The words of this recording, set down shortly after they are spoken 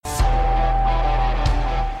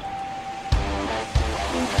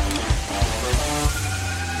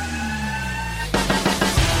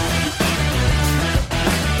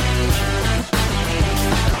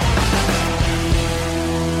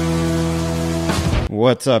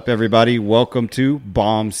What's up, everybody? Welcome to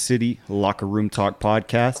Bomb City Locker Room Talk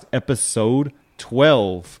Podcast, episode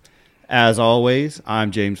 12. As always, I'm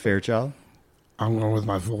James Fairchild. I'm going with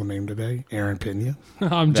my full name today, Aaron Pena.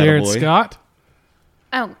 I'm Jared Scott.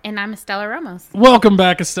 Oh, and I'm Estella Ramos. Welcome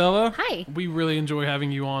back, Estella. Hi. We really enjoy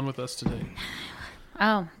having you on with us today.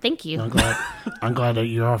 Oh, thank you. I'm glad that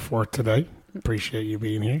you're off work today. Appreciate you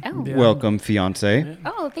being here. Oh, Yeah. Welcome, fiance.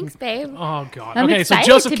 oh, thanks, babe. Oh, God. I'm okay, so excited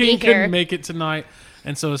Joseph to be King here. couldn't make it tonight,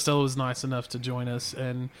 and so Estella was nice enough to join us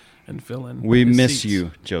and fill in. We his miss seats.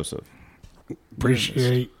 you, Joseph.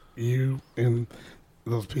 Appreciate you and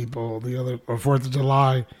those people, the other 4th of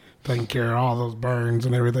July, taking care of all those burns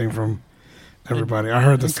and everything from everybody. I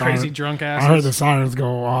heard the And crazy sirens. drunk I asses. heard the sirens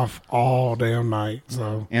go off all damn night.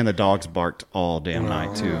 So And the dogs barked all damn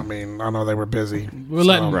night, too. I mean, I know they were busy. We're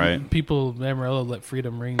letting Right. people of Amarillo let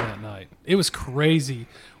freedom ring that night. It was crazy.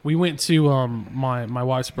 We went to my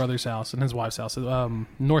wife's brother's house and his wife's house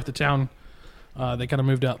north of town. They kind of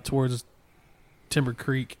moved out towards Timber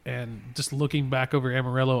Creek, and just looking back over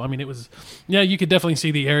Amarillo, I mean, it was, you could definitely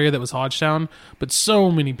see the area that was Hodgetown, but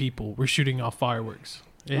so many people were shooting off fireworks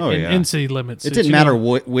in city limits. It didn't matter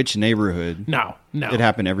which neighborhood. No. It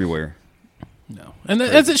happened everywhere. No. And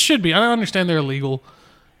as it should be. I understand they're illegal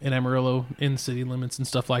in Amarillo, in city limits and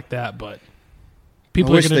stuff like that, but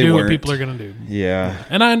people are wish going to they do what weren't. people are going to do. Yeah.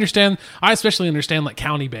 And I especially understand like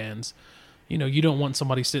county bans. You know, you don't want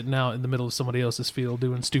somebody sitting out in the middle of somebody else's field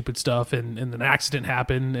doing stupid stuff and an accident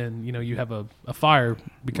happen and, you have a fire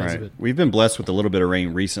because of it. We've been blessed with a little bit of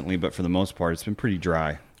rain recently, but for the most part, it's been pretty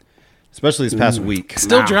dry. Especially this past week.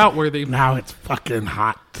 Still drought worthy. Now it's fucking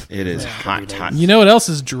hot. It is hot. You know what else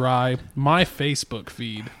is dry? My Facebook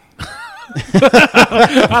feed.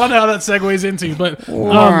 I don't know how that segues into, but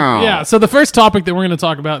Wow. So the first topic that we're going to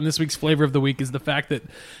talk about in this week's flavor of the week is the fact that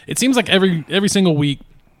it seems like every single week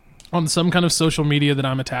on some kind of social media that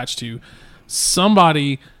I'm attached to,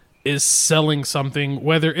 somebody is selling something,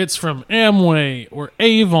 whether it's from Amway or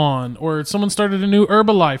Avon or someone started a new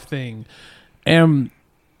Herbalife thing. And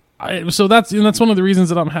so that's one of the reasons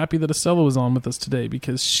that I'm happy that Estella was on with us today,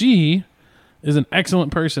 because she is an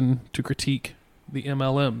excellent person to critique the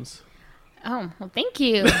MLMs. Oh, well, thank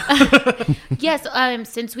you. Yes,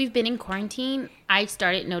 since we've been in quarantine, I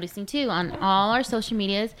started noticing too on all our social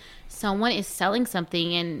medias, someone is selling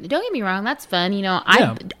something, and don't get me wrong, that's fun.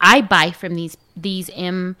 I buy from these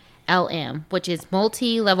MLM, which is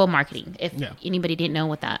multi-level marketing. If anybody didn't know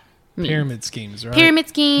what that means. Pyramid schemes, right? Pyramid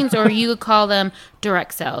schemes, or you could call them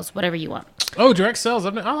direct sales, whatever you want. Oh, direct sales. I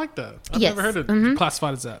like that. I've Yes. never heard it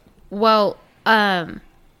classified as that. Well,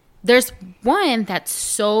 there's one that's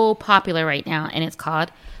so popular right now, and it's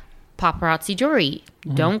called paparazzi jewelry.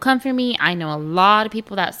 Don't come for me. I know a lot of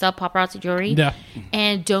people that sell paparazzi jewelry. Yeah.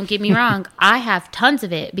 And don't get me wrong, I have tons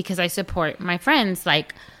of it because I support my friends.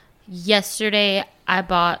 Like yesterday, I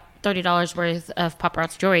bought $30 worth of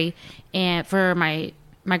paparazzi jewelry, and for my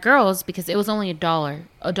girls, because it was only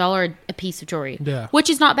 $1 a piece of jewelry. Yeah. Which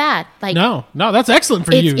is not bad. Like No, that's excellent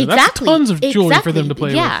for you. That's tons of jewelry for them to play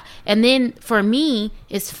with. Yeah. And then for me,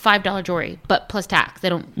 it's $5 jewelry, but plus tax. They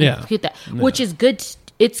don't include that, which is good.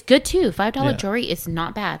 It's good too. $5 jewelry is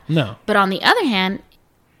not bad. No. But on the other hand,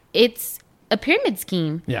 it's a pyramid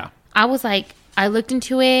scheme. Yeah. I was like, I looked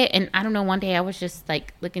into it, and I don't know, one day I was just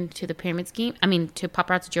like looking to the pyramid scheme. I mean, to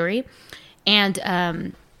paparazzi jewelry.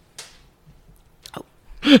 And,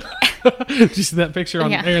 Did you see that picture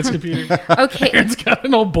on Aaron's computer? okay. Aaron's got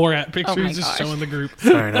an old Borat picture. Oh my He's just gosh. showing the group.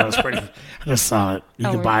 Sorry, that was pretty. I just saw it. You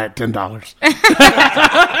can buy it $10.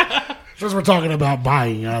 Since we're talking about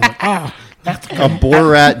buying, I was like, that's A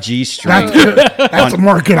Borat G-string that's a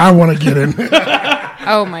market I want to get in.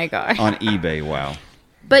 Oh my gosh. on eBay. Wow.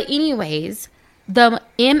 But anyways, the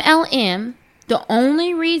MLM, the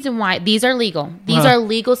only reason why these are legal, are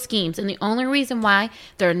legal schemes, and the only reason why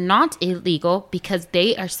they're not illegal because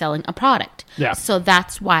they are selling a product. Yeah. So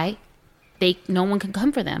that's why no one can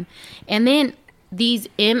come for them. And then these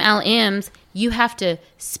MLMs, you have to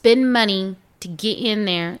spend money to get in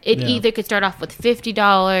there. It either could start off with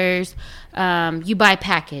 $50. You buy a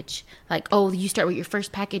package. Like, you start with your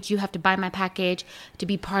first package. You have to buy my package to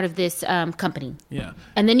be part of this company. Yeah.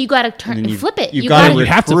 And then you got to turn and flip it. You got to You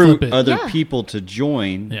have to recruit flip it. other Yeah. people to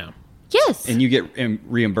join. Yeah. Yes. And you get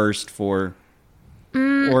reimbursed for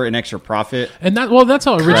or an extra profit. And that's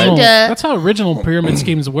how original. Kinda. That's how original pyramid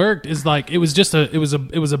schemes worked. Is like it was a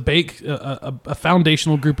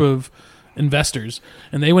foundational group of investors,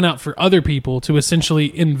 and they went out for other people to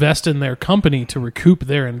essentially invest in their company to recoup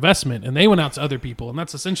their investment, and they went out to other people, and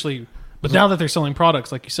that's essentially. But now that they're selling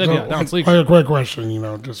products, like you said, now it's legal. A quick question,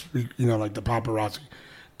 just like the paparazzi,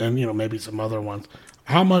 and maybe some other ones.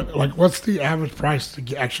 How much? Like, what's the average price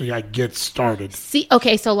to actually get started? See,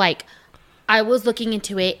 okay, so like, I was looking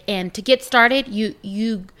into it, and to get started, you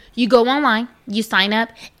go online, you sign up,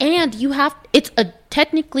 and it's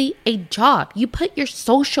technically a job. You put your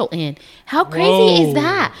social in. How crazy is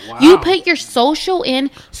that? Wow. You put your social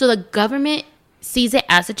in, so the government sees it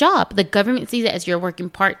as a job. The government sees it as you're working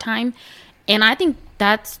part-time, and I think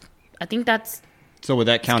that's. So would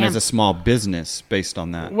that count Scam. as a small business based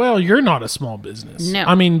on that? Well, you're not a small business. No.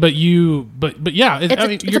 I mean, but yeah.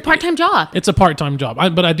 It's a part-time job. It's a part-time job.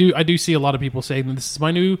 But I do see a lot of people saying this is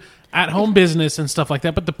my new at-home business and stuff like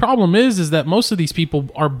that. But the problem is that most of these people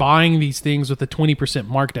are buying these things with a 20%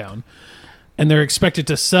 markdown, and they're expected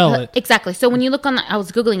to sell it. Exactly. So when you look I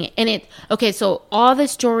was Googling it, and so all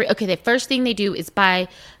this jewelry, the first thing they do is buy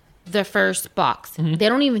the first box. Mm-hmm. They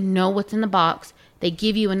don't even know what's in the box. They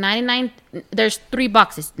give you a 99. There's 3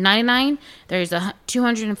 boxes. 99. There's a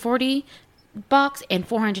 240 box and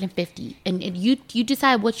 450. And you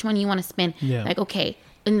decide which one you want to spend. Yeah. Like, okay.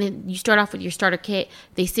 And then you start off with your starter kit.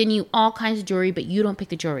 They send you all kinds of jewelry, but you don't pick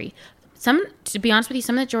the jewelry. To be honest with you,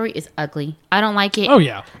 some of the jewelry is ugly. I don't like it. Oh,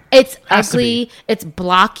 yeah. It's Has to ugly. be. It's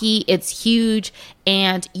blocky. It's huge.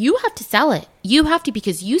 And you have to sell it. You have to,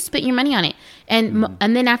 because you spent your money on it. And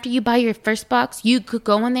and then after you buy your first box, you could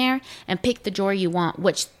go in there and pick the jewelry you want,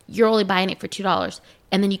 which you're only buying it for $2.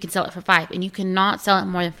 And then you can sell it for $5. And you cannot sell it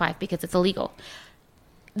more than $5 because it's illegal.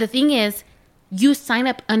 The thing is, you sign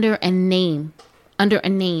up under a name,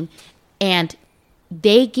 and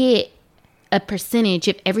they get a percentage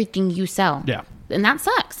of everything you sell. Yeah. And that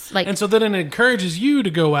sucks. Like, And so then it encourages you to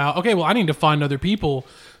go out. Okay, well, I need to find other people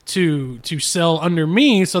to sell under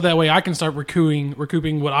me, so that way I can start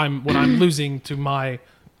recouping what I'm losing to my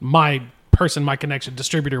person, my connection,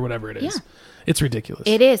 distributor, whatever it is. Yeah. It's ridiculous.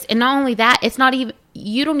 it is. And not only that, it's not even,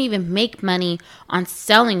 you don't even make money on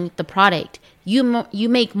selling the product. You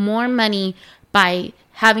make more money by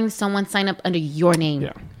having someone sign up under your name.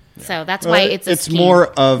 Yeah. So that's why it's a scheme. more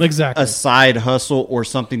of Exactly. a side hustle or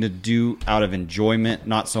something to do out of enjoyment,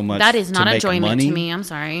 not so much That is not to make enjoyment money. to me. I'm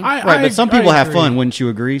sorry. Right, but some people have agree. fun. Wouldn't you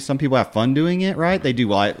agree? Some people have fun doing it, right? They do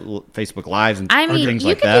Facebook Lives and I mean, things you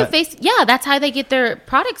like can that. do Yeah, that's how they get their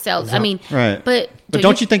product sales. I mean, Right. But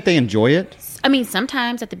don't you think they enjoy it? I mean,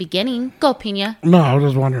 sometimes at the beginning, go Pina. No, I was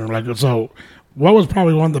just wondering, like, so what was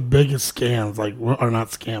probably one of the biggest scams, like, or not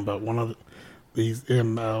scam, but one of these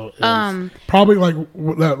ML is probably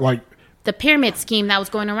like The pyramid scheme that was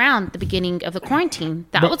going around at the beginning of the quarantine,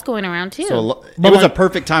 that was going around too. So it was a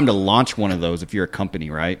perfect time to launch one of those if you're a company,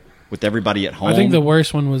 right? With everybody at home. I think the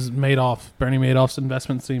worst one was Madoff, Bernie Madoff's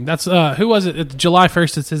investment scheme. That's who was it? It's July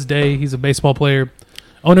 1st. It's his day. He's a baseball player,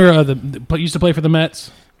 owner of used to play for the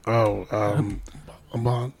Mets. Bond.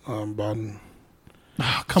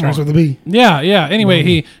 Come Starts on. with a B. Yeah.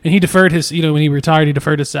 Anyway, he deferred his, when he retired, he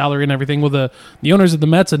deferred his salary and everything. Well, the owners of the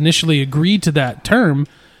Mets initially agreed to that term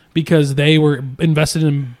because they were invested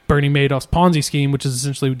in Bernie Madoff's Ponzi scheme, which is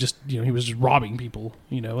essentially just, he was just robbing people,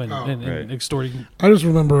 and extorting. I just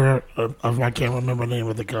remember, I can't remember the name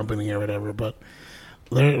of the company or whatever, but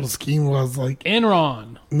their scheme was like,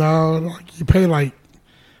 Enron. no, like you pay like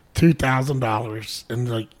 $2,000, and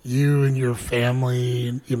like you and your family,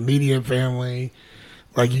 and your immediate family,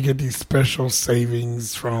 like you get these special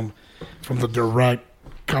savings from the direct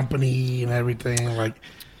company and everything. Like,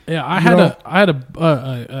 Yeah, I had a neighbor.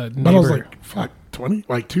 but I was like, fuck,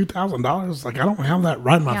 $2,000. Like, I don't have that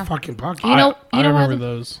right in my Yeah. fucking pocket. You know I remember what?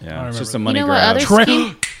 those. I Yeah, remember it's just a those. money You know what grab.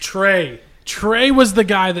 other- Trey was the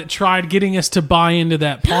guy that tried getting us to buy into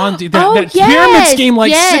that Ponzi, that Oh, pyramid yes, scheme like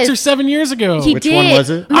yes. 6 or 7 years ago. He Which did. one was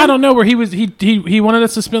it? I don't know where he was. He wanted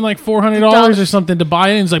us to spend like $400 or something to buy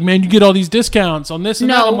it. And he's like, man, you get all these discounts on this and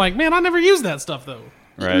No. that. I'm like, man, I never used that stuff though.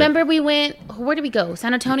 Right. Remember we went, where did we go?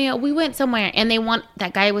 San Antonio? We went somewhere, and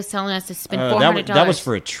that guy was telling us to spend $400. that was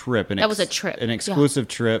for a trip. That was a trip. An Yeah. exclusive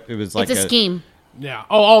trip. It was like It's a scheme. Yeah.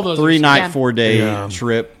 Oh, all those. 3-night, Yeah. 4-day Yeah.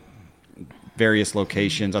 trip. Various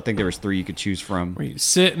locations. I think there was 3 you could choose from. Where you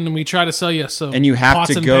sit and we try to sell you some And you have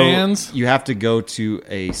pots to and go. pans. You have to go to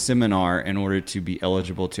a seminar in order to be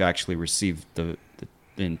eligible to actually receive the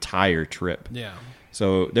entire trip. Yeah.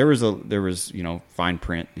 So there was fine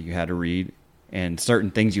print that you had to read and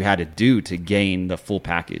certain things you had to do to gain the full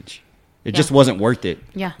package. It just wasn't worth it.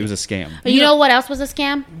 Yeah. It was a scam. But you know what else was a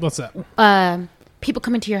scam? What's that? People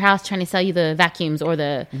coming to your house trying to sell you the vacuums or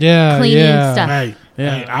the Yeah, cleaning yeah. stuff. Hey,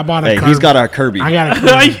 Yeah. hey, I bought a Hey, Kirby. he's got our Kirby. I got a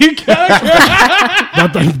Kirby. You got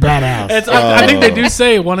That thing's badass. I think they do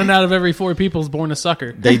say 1 out of every 4 people is born a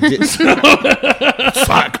sucker. They did.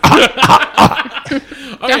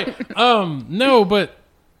 Okay. No, but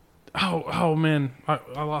oh man,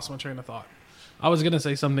 I lost my train of thought. I was gonna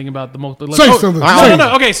say something about the multiple. Say something.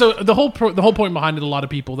 No. Okay, so the whole point behind it, a lot of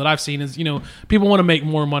people that I've seen is people want to make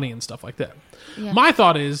more money and stuff like that. Yeah. My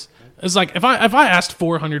thought is like if I asked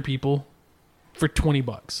 400 people for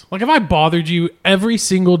 $20, like if I bothered you every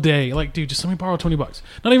single day, like dude, just let me borrow $20.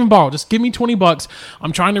 Not even borrow, just give me $20.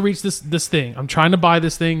 I'm trying to reach this thing. I'm trying to buy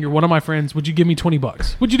this thing. You're one of my friends. Would you give me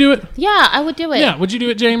 $20? Would you do it? Yeah, I would do it. Yeah. Would you do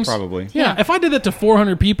it, James? Probably. Yeah. If I did that to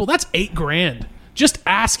 400 people, that's $8,000. Just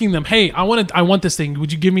asking them, hey, I want this thing.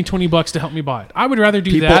 Would you give me $20 to help me buy it? I would rather do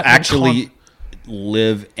People that. actually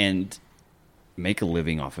live and make a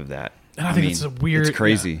living off of that. And I think it's a weird. It's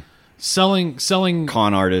crazy. Yeah. Selling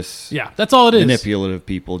Con artists. Yeah, that's all it is. Manipulative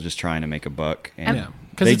people just trying to make a buck, and Yeah.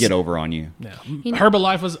 they get over on you. Yeah.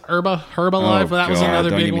 Herbalife was Herbalife. That was another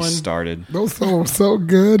don't big get me one. started. Those were so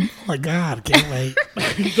good. Oh my God, I can't wait.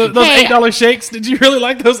 Those Hey, $8 shakes. Did you really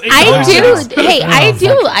like those $8 I shakes? do. Hey, I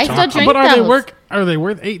do. I still drink But are those. they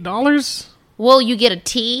worth $8? Well, you get a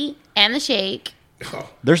tea and the shake.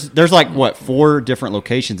 There's like what 4 different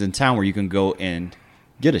locations in town where you can go and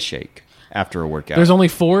get a shake after a workout. There's only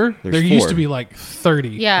 4. There's there used 4. to be like 30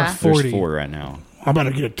 Yeah. or 40. There's 4 right now. I'm about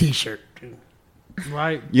to get a T-shirt.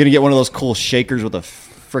 Right. You're gonna get one of those cool shakers with a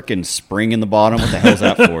freaking spring in the bottom. What the hell's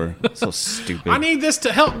that for? So stupid. I need this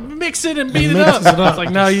to help mix it and beat it Mixes up. it up. It's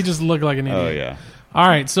like, no, you just look like an idiot. Oh yeah. All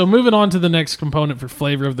right, so moving on to the next component for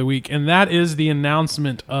flavor of the week, and that is the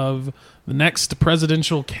announcement of the next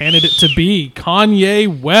presidential candidate to be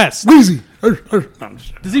Kanye West. Weezy. No, I'm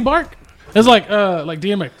just joking. Does he bark? It's like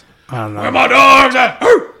DMX. I don't know. Where my dogs at?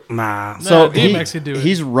 Nah. So DMX could do it.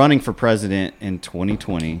 he's running for president in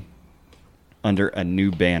 2020 under a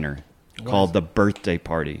new banner called the Birthday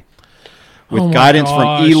Party, with Oh my guidance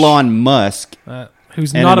gosh. from Elon Musk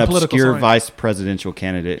Who's and not an a political obscure scientist. vice presidential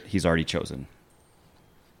candidate he's already chosen.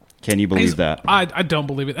 Can you believe that? I don't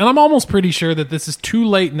believe it. And I'm almost pretty sure that this is too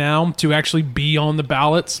late now to actually be on the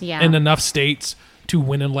ballots Yeah. in enough states to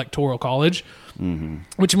win an electoral college. Mm-hmm.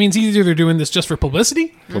 Which means he's either doing this just for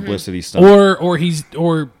publicity, Publicity stuff. or he's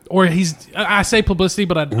I say publicity,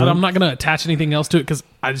 but I'm not going to attach anything else to it because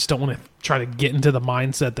I just don't want to try to get into the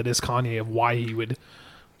mindset that is Kanye of why he would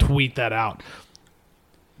tweet that out.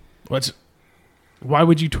 Why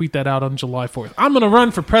would you tweet that out on July 4th? I'm going to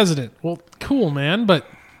run for president. Well, cool, man, but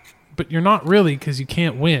you're not really because you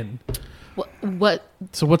can't win. What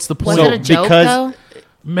So what's the was point? So, it a joke because- though?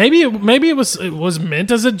 Maybe it was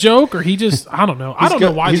meant as a joke, or he just I don't know. I don't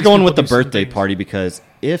know why he's these going people with the do certain birthday things. party because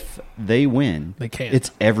if they win, They can't.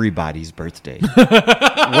 it's everybody's birthday.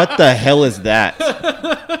 What the hell is that?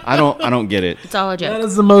 I don't get it. It's all a That joke.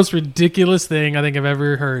 is the most ridiculous thing I think I've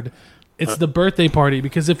ever heard. It's the birthday party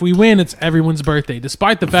because if we win, it's everyone's birthday,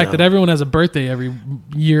 despite the fact that everyone has a birthday every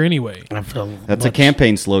year anyway. I feel That's a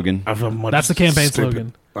campaign slogan. I feel much That's the campaign stupid.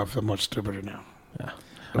 slogan. I feel much stupider now.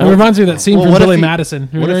 It reminds me of that scene Well, from what if Billy he- Madison.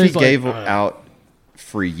 What if he He's like, gave out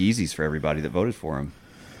free Yeezys for everybody that voted for him?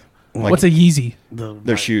 what's a Yeezy?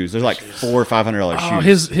 Their shoes. They're like $400 or $500 Oh,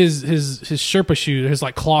 shoes. his Sherpa shoes, his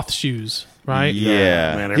like cloth shoes, right?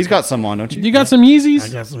 Yeah, man, he's got some on, don't you? You got some Yeezys?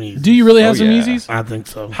 I got some Yeezys. Do you really have Oh, some yeah. Yeezys? I think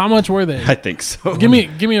so. How much were they? I think so. Give me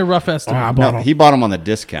a rough estimate. I bought No, them. he bought them on the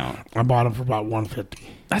discount. I bought them for about $150.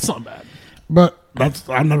 That's not bad. But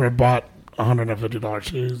I never bought $150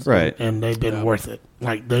 shoes. Right. And they've been worth it.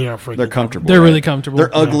 Like they are freaking. They're comfortable. They're right? really comfortable. They're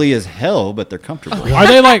ugly as hell, but they're comfortable. Are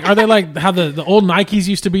they like how the old Nikes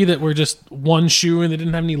used to be that were just one shoe and they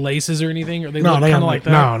didn't have any laces or anything? Or they No, look they kind have of like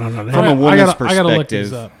that? No. They From a have- woman's I gotta look these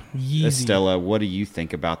perspective, up. Yeezy. Estella, what do you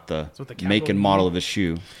think about the what the make and capital model E. of the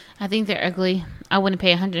shoe? I think they're ugly. I wouldn't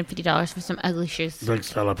pay $150 for some ugly shoes. Thanks,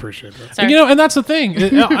 Stella. I appreciate that. Sorry. And that's the thing.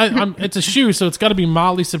 It's a shoe, so it's got to be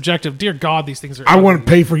mildly subjective. Dear God, these things are. I ugly. wouldn't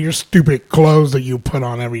pay for your stupid clothes that you put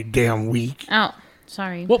on every damn week. Oh,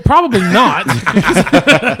 sorry. Well, probably not.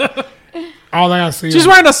 All I see. She's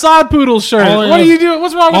wearing a sod poodle shirt. All I What are got- you doing?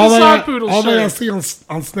 What's wrong with all a I sod got- poodle all I shirt? see on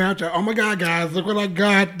Snapchat. Oh my God, guys, look what I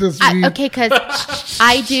got this week. Okay, because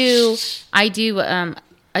I do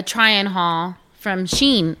a try-on haul from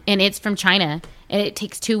Shein, and it's from China, and it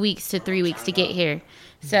takes 2 weeks to 3 weeks to get here.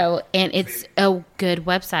 So, and it's a good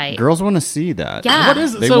website. Girls want to see that. Yeah. What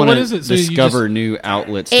is it? They So want what to is it? So you discover new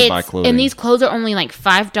outlets to buy It's, clothing. and these clothes are only like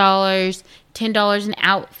 $5, $10 an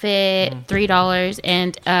outfit, $3,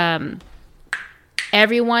 and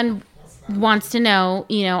everyone wants to know,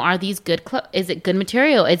 are these good clothes? Is it good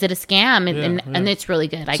material? Is it a scam? And it's really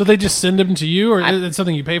good. So they just send them to you, or is it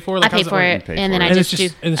something you pay for? I Like, pay how's for work? it, pay and for then it. I And just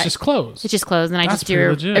it's do. just clothes. It's just clothes, and I That's just do pretty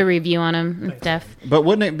legit. a review on them and stuff. But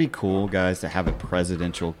wouldn't it be cool, guys, to have a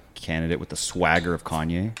presidential candidate with the swagger of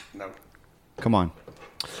Kanye? No. Come on.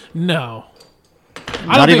 No.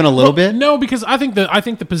 Not even a little bit? No, because I think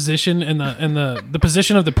the position and the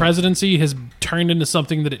position of the presidency has turned into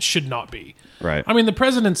something that it should not be. Right. I mean, the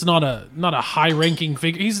president's not a high-ranking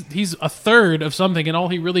figure. He's a third of something, and all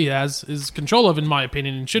he really has is control of, in my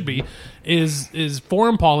opinion, and should be, is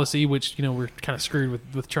foreign policy, which we're kind of screwed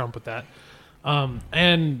with Trump with that.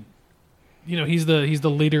 And he's the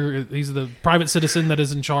leader. He's the private citizen that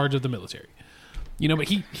is in charge of the military. But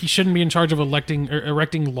he shouldn't be in charge of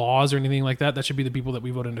erecting laws or anything like that. That should be the people that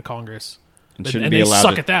we vote into Congress. And shouldn't and be they allowed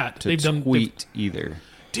suck to, at that. to tweet either.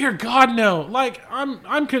 Dear God, no! Like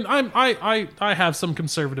I have some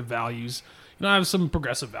conservative values. I have some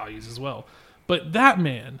progressive values as well. But that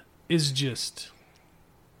man is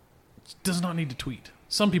does not need to tweet.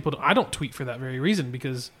 Some people I don't tweet for that very reason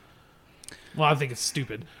because, I think it's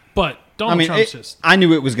stupid. But Donald Trump's just. I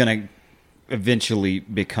knew it was going to eventually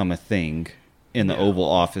become a thing in the Oval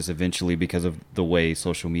Office eventually because of the way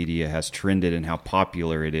social media has trended and how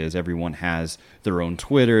popular it is. Everyone has their own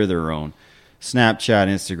Twitter, their own Snapchat,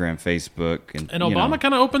 Instagram, Facebook. And Obama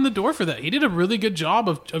kind of opened the door for that. He did a really good job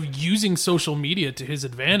of using social media to his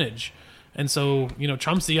advantage. And so,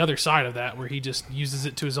 Trump's the other side of that where he just uses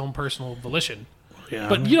it to his own personal volition. Yeah.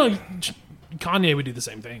 But, Kanye would do the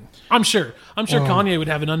same thing. I'm sure Kanye would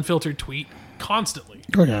have an unfiltered tweet constantly.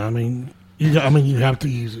 Oh, yeah. You have to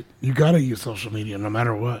use it. You got to use social media no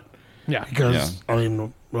matter what. Yeah. Because,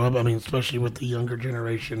 especially with the younger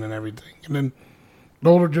generation and everything. And then the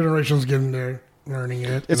older generation's getting there, learning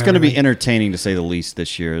it. It's going to be entertaining to say the least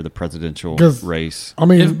this year, the presidential race.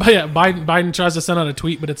 Biden tries to send out a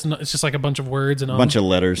tweet, but it's just like a bunch of words and a bunch of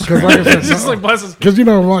letters. Because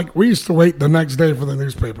we used to wait the next day for the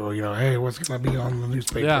newspaper. Hey, what's going to be on the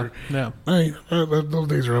newspaper? Yeah. Hey, those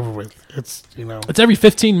days are over with. It's it's every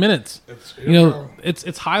 15 minutes. It's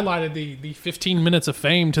highlighted the 15 minutes of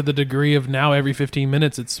fame to the degree of now every 15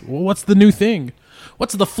 minutes. It's what's the new thing?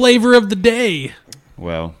 What's the flavor of the day?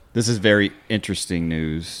 Well, this is very interesting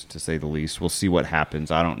news, to say the least. We'll see what happens.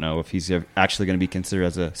 I don't know if he's actually going to be considered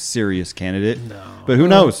as a serious candidate. No. But who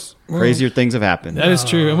knows? Crazier things have happened. That is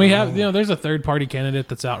true. And we have, there's a third-party candidate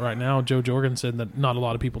that's out right now, Joe Jorgensen, that not a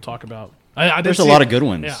lot of people talk about. There's a lot of good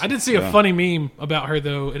ones. Yeah, I did see a funny meme about her,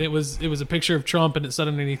 though, and it was a picture of Trump, and it said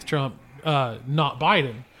underneath Trump, not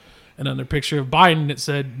Biden. And under a picture of Biden, it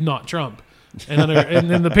said, not Trump. And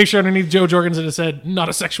then the picture underneath Joe Jorgensen it said, not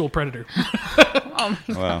a sexual predator.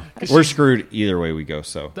 Wow. We're screwed either way we go,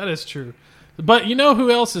 so. That is true. But you know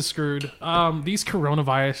who else is screwed? These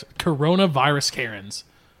coronavirus Karens.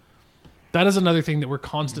 That is another thing that we're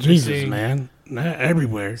constantly seeing. Man. Not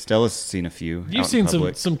everywhere. Stella's seen a few. You've seen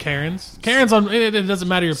some Karens. Karens on it doesn't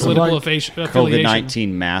matter your political affiliation.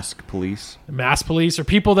 COVID-19 mask police. Mask police or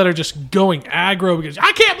people that are just going aggro because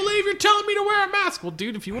I can't believe you're telling me to wear a mask. Well,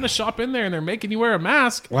 dude, if you want to shop in there and they're making you wear a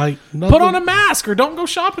mask, put on a mask or don't go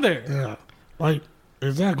shop there. Yeah.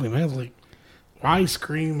 Exactly, man. Why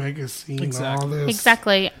scream, make a scene, all this?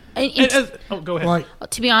 Exactly. Go ahead.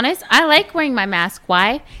 To be honest, I like wearing my mask.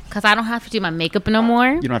 Why? Because I don't have to do my makeup no more.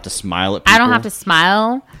 You don't have to smile at people. I don't have to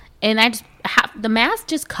smile. And the mask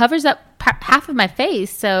just covers up half of my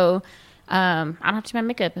face. So I don't have to do my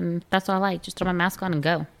makeup. And that's all I like. Just throw my mask on and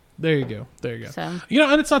go. There you go. So.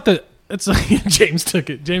 And it's not that. It's like James took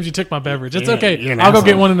it. James, you took my beverage. It's okay. I'll go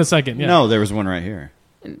get one in a second. Yeah. No, there was one right here.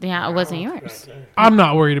 Yeah, it wasn't yours. I'm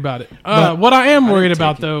not worried about it. What I am worried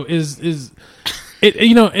about though is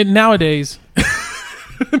it nowadays.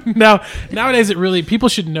 Nowadays, it really people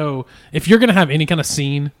should know if you're going to have any kind of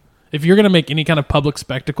scene, if you're going to make any kind of public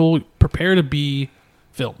spectacle, prepare to be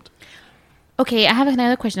filmed. Okay, I have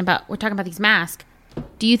another question we're talking about these masks.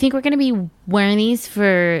 Do you think we're going to be wearing these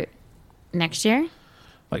for next year?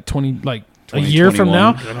 Like a year from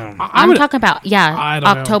now? I'm talking about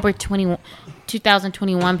October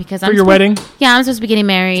 2021 because for your wedding? Yeah, I'm supposed to be getting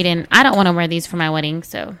married and I don't want to wear these for my wedding,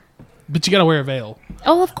 so. But you got to wear a veil.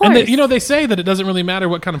 Oh, of course. And they say that it doesn't really matter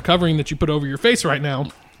what kind of covering that you put over your face right now.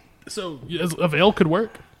 So a veil could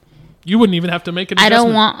work. You wouldn't even have to make an adjustment. I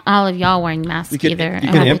don't want all of y'all wearing masks either.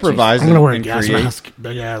 You can improvise. I'm going to wear a gas mask.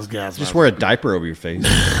 Big ass gas mask. Just wear a diaper over your face.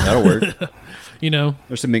 That'll work.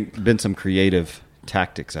 There's been some creative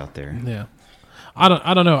tactics out there. Yeah. I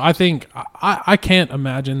don't know. I think I can't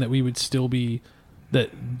imagine that we would still be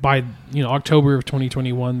that by October of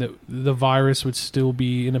 2021 that the virus would still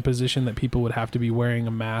be in a position that people would have to be wearing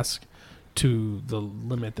a mask to the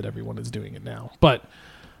limit that everyone is doing it now. But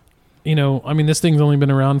this thing's only been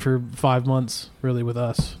around for 5 months, really, with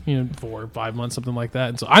us. 4 or 5 months, something like that.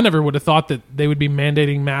 And so I never would have thought that they would be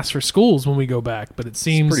mandating masks for schools when we go back. But it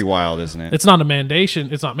seems pretty wild, isn't it? It's not a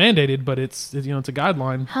mandation. It's not mandated, but it's a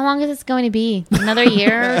guideline. How long is this going to be? Another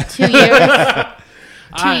year? 2 years?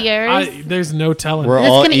 2 years. There's no telling. We're Is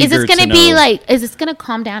all this eager gonna to be know. like? Is this gonna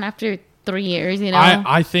calm down after 3 years? You know.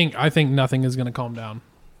 I think nothing is going to calm down.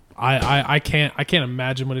 I can't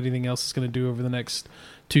imagine what anything else is going to do over the next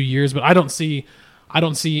 2 years. But I don't see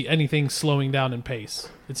anything slowing down in pace.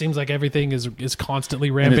 It seems like everything is constantly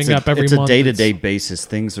And ramping up every it's month. a day-to-day basis.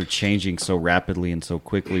 Things are changing so rapidly and so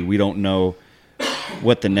quickly. We don't know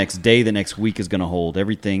what the next day, the next week is going to hold.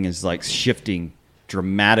 Everything is like shifting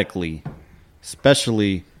dramatically,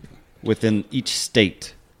 especially within each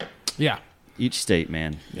state. Yeah. Each state,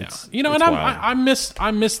 man. Yeah, It's and wild.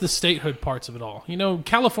 I miss the statehood parts of it all.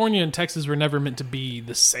 California and Texas were never meant to be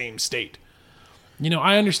the same state.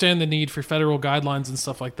 I understand the need for federal guidelines and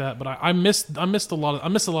stuff like that, but I missed a lot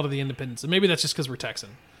of the independence, and maybe that's just because we're Texan.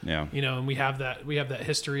 Yeah. And we have that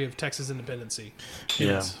history of Texas independency.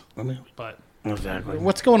 Yeah. I mean, But exactly.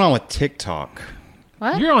 What's going on with TikTok?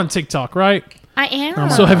 What? you're on TikTok, right? I am.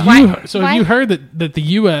 So have Why- you heard that the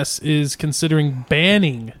U.S. is considering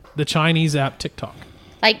banning the Chinese app TikTok?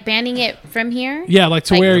 like banning it from here? Yeah, like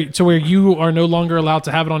to Like- where you are no longer allowed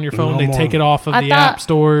to have it on your phone. No They more. take it off of the app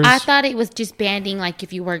stores. I thought it was just banning like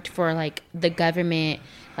if you worked for like the government,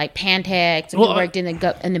 like Pantex, or Well, you worked in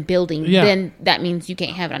the building, yeah. then that means you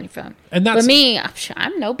can't have it on your phone. And that's- but me,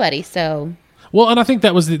 I'm nobody, so Well, and I think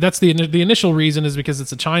that's the initial reason is because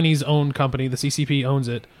it's a Chinese-owned company. The CCP owns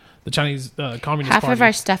it. The Chinese Communist half Party. of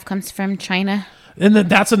our stuff comes from China. And then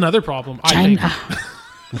that's another problem. I think.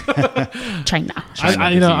 China.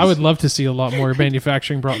 I would love to see a lot more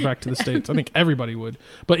manufacturing brought back to the States. I think everybody would.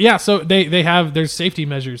 But yeah, so there's safety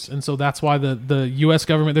measures, and so that's why the U.S.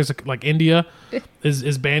 government, like India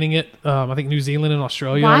is banning it. I think New Zealand and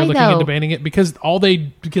Australia Why, are looking though? into banning it because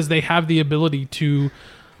they have the ability to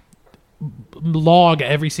log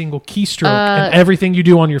every single keystroke and everything you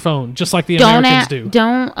do on your phone, just like the Americans do.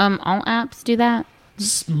 Don't all apps do that?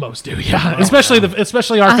 Most do, yeah.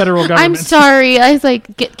 Especially our federal government. I'm sorry. I was like,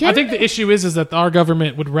 I think the issue is that our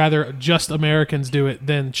government would rather just Americans do it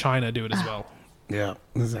than China do it as well. Yeah,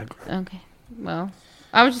 exactly. okay. Well,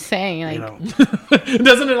 I was just saying, like, You know,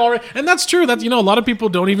 Doesn't it already? And that's true. That's a lot of people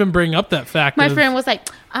don't even bring up that fact. my of- friend was like,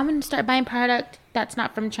 I'm going to start buying product that's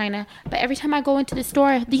not from China. But every time I go into the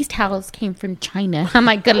store, these towels came from China. I'm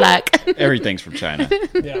like, good luck. Everything's from China.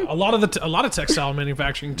 Yeah, a lot of textile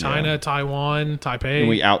manufacturing, China, Taiwan, Taipei. And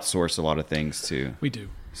we outsource a lot of things too. We do.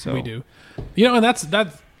 So- We do. And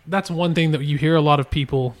that's one thing that you hear a lot of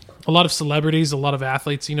people, a lot of celebrities, a lot of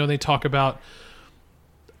athletes, they talk about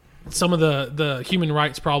some of the human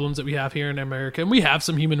rights problems that we have here in America. And we have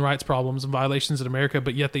some human rights problems and violations in America,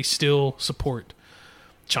 but yet they still support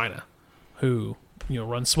China, who,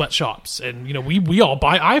 run sweatshops. And, we all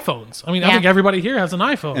buy iPhones. I mean, I Yeah. think everybody here has an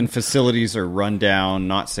iPhone. And facilities are run down,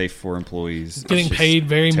 not safe for employees. Getting It's just paid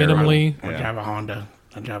very terrible. minimally. I drive a Honda.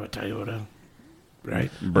 I drive a Toyota.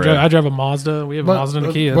 Right? Bruh. I drive a Mazda. We have a Mazda and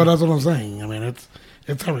a Kia. But that's what I'm saying. I mean, it's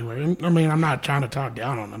everywhere. I mean, I'm not trying to talk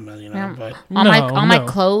down on them, Yeah. but all my no.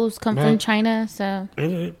 clothes come from Well- China, so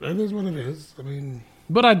it is what it is. I mean,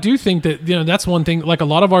 But I do think that that's one thing. Like a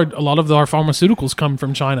lot of our pharmaceuticals come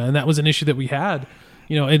from China, and that was an issue that we had.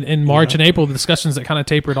 In March and April, the discussions that kind of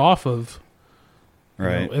tapered off of.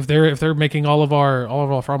 Right. If they're making all of our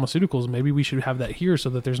pharmaceuticals, maybe we should have that here so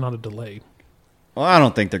that there's not a delay. Well, I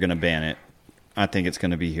don't think they're going to ban it. I think it's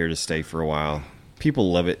going to be here to stay for a while.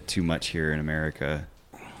 People love it too much here in America.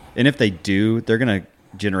 And if they do, they're going to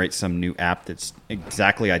generate some new app that's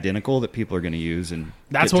exactly identical that people are going to use, and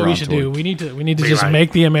That's get what we drawn should do. towards. We need to Be just right.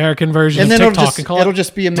 make the American version And of then TikTok and call it'll it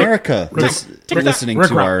just be America listening Rick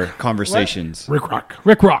to Rock. our conversations. Rick Rock.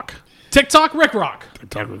 Rick Rock. TikTok Rick Rock.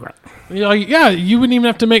 TikTok Rick Rock. Yeah, you wouldn't even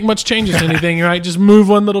have to make much changes to anything, right? Just move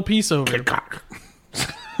one little piece over. Kid cock.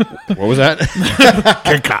 What was that?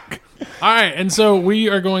 Kid cock. All right, and so we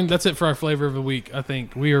are going. That's it for our flavor of the week. I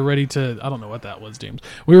think we are ready to. I don't know what that was, James.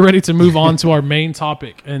 We were ready to move on to our main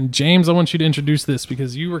topic. And James, I want you to introduce this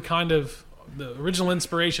because you were kind of the original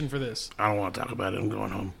inspiration for this. I don't want to talk about it. I'm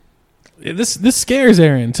going home. This scares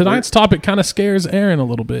Aaron. Tonight's topic kind of scares Aaron a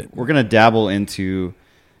little bit. We're going to dabble into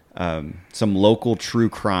some local true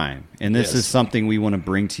crime. And this is something we want to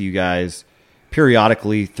bring to you guys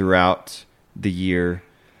periodically throughout the year.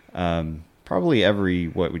 Probably every,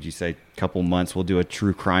 what would you say, couple months we'll do a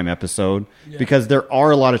true crime episode because there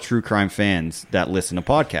are a lot of true crime fans that listen to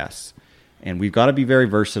podcasts. And we've got to be very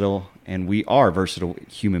versatile, and we are versatile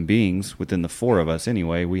human beings within the four of us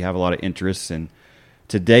anyway. We have a lot of interests, and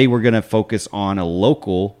today we're going to focus on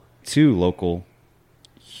two local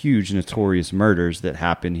huge notorious murders that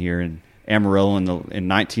happened here in Amarillo in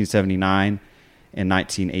 1979 and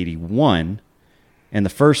 1981. And the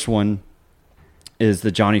first one is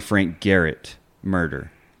the Johnny Frank Garrett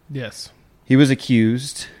murder. Yes. He was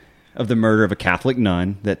accused of the murder of a Catholic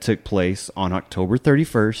nun that took place on October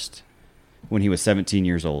 31st when he was 17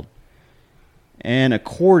 years old. And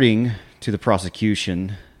according to the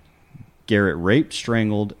prosecution, Garrett raped,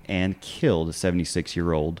 strangled, and killed a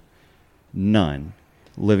 76-year-old nun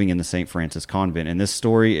living in the St. Francis convent. And this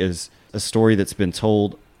story is a story that's been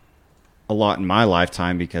told a lot in my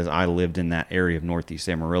lifetime because I lived in that area of Northeast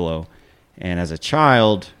Amarillo. And as a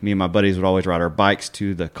child, me and my buddies would always ride our bikes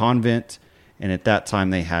to the convent. And at that time,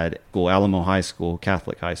 they had Alamo High School,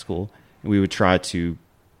 Catholic high school. And we would try to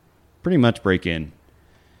pretty much break in.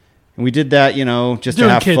 And we did that, just Doing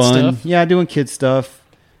to have kid fun. stuff. Yeah, doing kid stuff,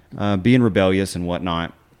 being rebellious and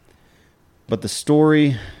whatnot. But the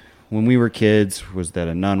story when we were kids was that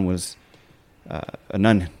a nun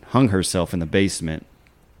hung herself in the basement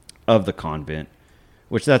of the convent,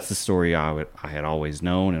 which that's the story I had always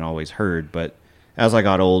known and always heard. But as I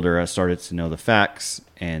got older, I started to know the facts,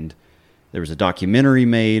 and there was a documentary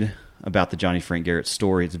made about the Johnny Frank Garrett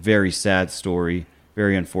story. It's a very sad story,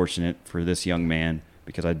 very unfortunate for this young man,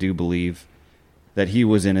 because I do believe that he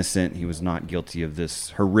was innocent. He was not guilty of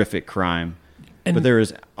this horrific crime. But there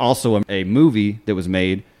is also a movie that was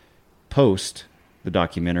made post the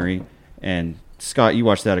documentary. And Scott, you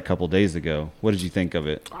watched that a couple days ago. What did you think of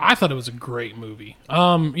it? I thought it was a great movie.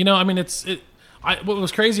 What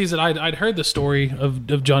was crazy is that I'd heard the story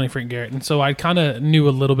of Johnny Frank Garrett, and so I kind of knew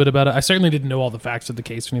a little bit about it. I certainly didn't know all the facts of the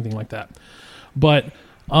case or anything like that. But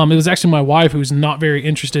it was actually my wife, who's not very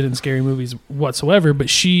interested in scary movies whatsoever, but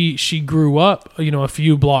she grew up, a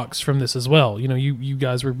few blocks from this as well. You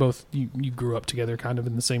guys were both, you grew up together kind of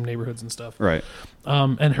in the same neighborhoods and stuff. Right.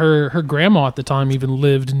 And her grandma at the time even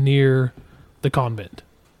lived near the convent.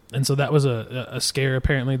 And so that was a scare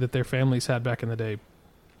apparently that their families had back in the day.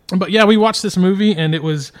 But yeah, we watched this movie, and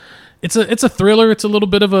it's a thriller. It's a little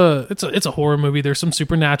bit of it's a horror movie. There's some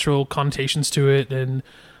supernatural connotations to it, and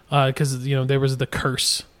because there was the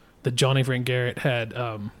curse that Johnny Frank Garrett had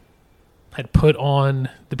put on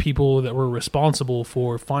the people that were responsible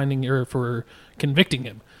for finding or for convicting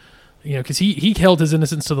him. Because he held his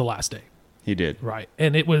innocence to the last day. He did. Right,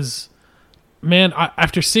 and it was, man.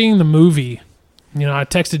 After seeing the movie, I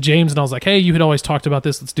texted James and I was like, "Hey, you had always talked about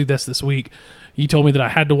this. Let's do this week." He told me that I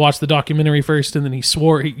had to watch the documentary first, and then he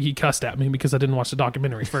swore he cussed at me because I didn't watch the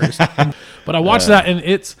documentary first. But I watched that, and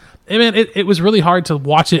it was really hard to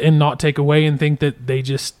watch it and not take away and think that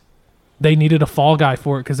they needed a fall guy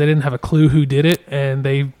for it because they didn't have a clue who did it, and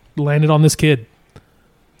they landed on this kid.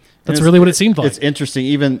 That's really what it seemed like. It's interesting.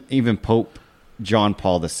 Even Pope John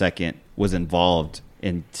Paul II was involved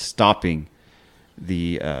in stopping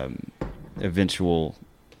the eventual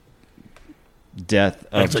death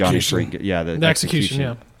of Johnny Frank. Yeah, the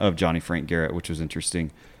execution of Johnny Frank Garrett, which was interesting.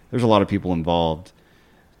 There's a lot of people involved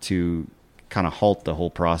to kind of halt the whole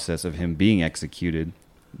process of him being executed,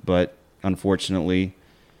 but unfortunately,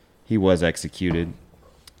 he was executed,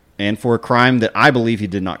 and for a crime that I believe he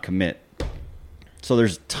did not commit. So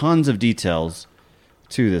there's tons of details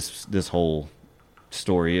to this whole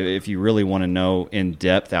story. If you really want to know in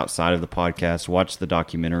depth outside of the podcast, watch the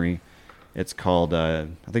documentary. It's called, I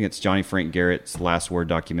think it's Johnny Frank Garrett's Last Word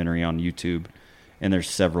documentary on YouTube, and there's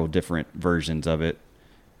several different versions of it,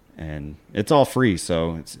 and it's all free,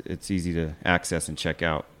 so it's easy to access and check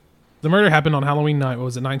out. The murder happened on Halloween night. What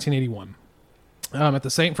was it, 1981? At the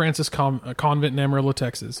St. Francis Convent in Amarillo,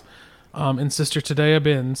 Texas. And Sister Tadea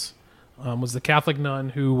Benz was the Catholic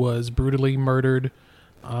nun who was brutally murdered,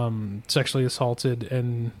 sexually assaulted,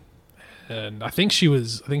 and I think she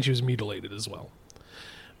was mutilated as well.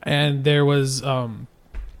 And there was, in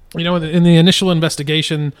the initial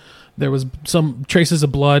investigation, there was some traces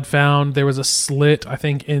of blood found. There was a slit, I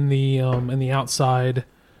think, in the outside.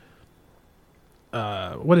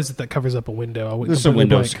 What is it that covers up a window? There's a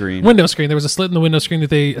window screen. Window screen. There was a slit in the window screen that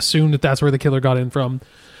they assumed that's where the killer got in from.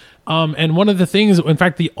 And one of the things, in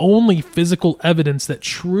fact, the only physical evidence that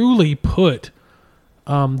truly put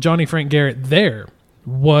Johnny Frank Garrett there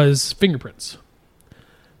was fingerprints.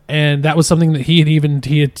 And that was something that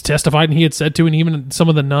he had testified and he had said to, and even some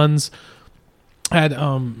of the nuns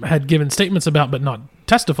had given statements about, but not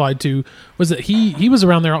testified to, was that he was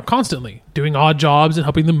around there constantly doing odd jobs and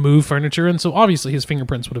helping them move furniture, and so obviously his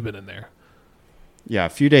fingerprints would have been in there. Yeah, a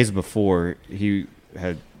few days before, he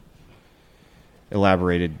had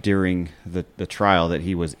elaborated during the trial that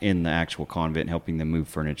he was in the actual convent helping them move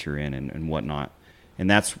furniture in and whatnot, and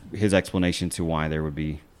that's his explanation to why there would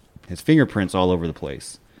be his fingerprints all over the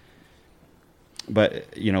place. But,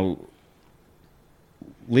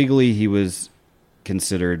 legally he was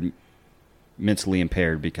considered mentally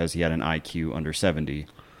impaired because he had an IQ under 70.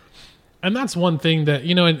 And that's one thing that,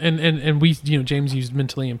 and we, James used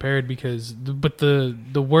mentally impaired but the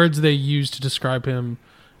words they used to describe him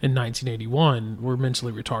in 1981 were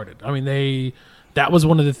mentally retarded. I mean, that was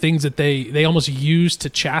one of the things that they almost used to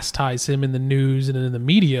chastise him in the news and in the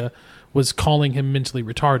media, was calling him mentally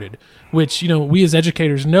retarded, which, we as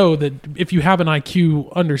educators know that if you have an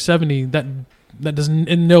IQ under 70, that doesn't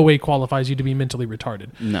in no way qualifies you to be mentally retarded.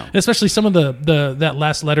 No. And especially some of that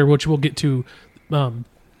last letter, which we'll get to,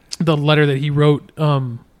 the letter that he wrote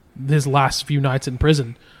his last few nights in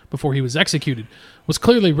prison before he was executed, was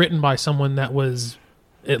clearly written by someone that was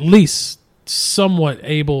at least somewhat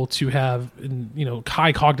able to have,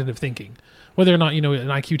 high cognitive thinking. Whether or not, an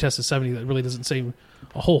IQ test is 70, that really doesn't say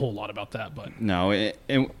a whole lot about that. But no,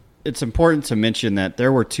 it's important to mention that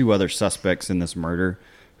there were 2 other suspects in this murder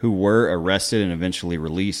who were arrested and eventually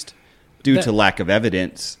released due to lack of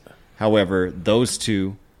evidence. However, those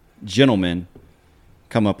 2 gentlemen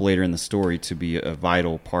come up later in the story to be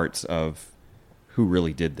vital parts of who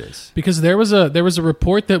really did this. Because there was a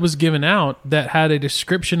report that was given out that had a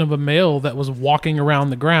description of a male that was walking around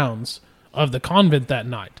the grounds of the convent that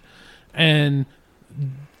night. And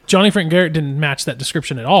Johnny Frank Garrett didn't match that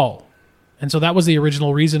description at all. And so that was the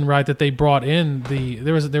original reason, right, that they brought in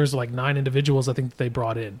there was like 9 individuals, I think, that they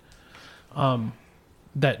brought in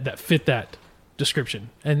that fit that description.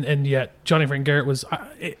 And yet Johnny Frank Garrett was,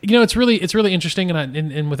 it's really interesting,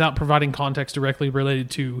 and without providing context directly related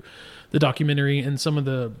to the documentary and some of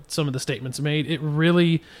the statements made, it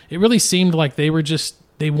really seemed like they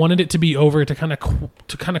wanted it to be over to kind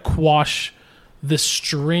of quash the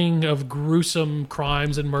string of gruesome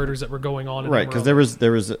crimes and murders that were going on. Right, because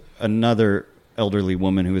there was another elderly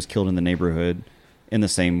woman who was killed in the neighborhood in the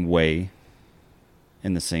same way,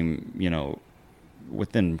 in the same,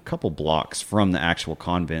 within a couple blocks from the actual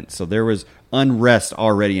convent. So there was unrest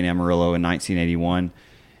already in Amarillo in 1981,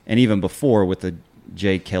 and even before with the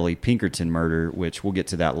J. Kelly Pinkerton murder, which we'll get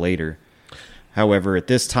to that later. However, at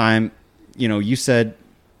this time, you said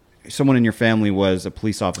someone in your family was a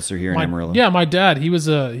police officer here in Amarillo. Yeah, my dad, he was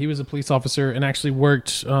a police officer and actually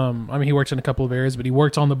worked, he worked in a couple of areas, but he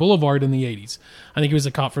worked on the boulevard in the 80s. I think he was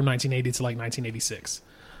a cop from 1980 to like 1986.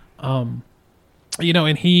 And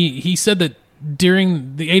he said that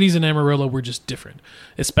during the 80s in Amarillo were just different,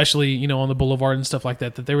 especially, on the boulevard and stuff like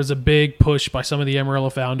that there was a big push by some of the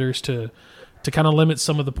Amarillo founders to kind of limit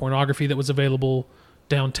some of the pornography that was available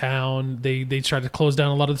downtown. They tried to close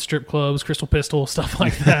down a lot of the strip clubs, Crystal Pistol, stuff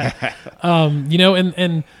like that.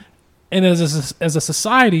 And as a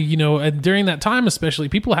society, and during that time especially,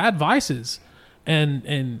 people had vices, and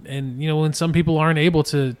when some people aren't able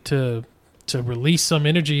to release some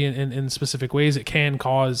energy in specific ways, it can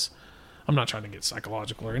cause. I'm not trying to get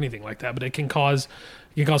psychological or anything like that, but it can cause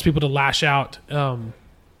people to lash out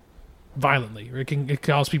violently, or it can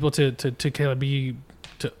cause people to kind of be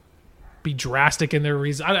drastic in their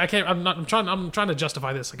reason. I'm trying to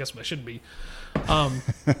justify this, I guess, but I shouldn't be.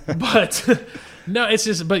 But no, it's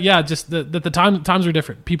just. But yeah, just the times were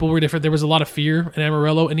different. People were different. There was a lot of fear in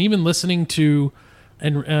Amarillo, and even listening to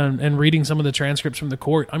and reading some of the transcripts from the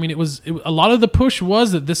court. I mean, a lot of the push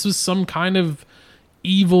was that this was some kind of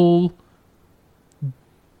evil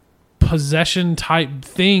possession type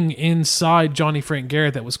thing inside Johnny Frank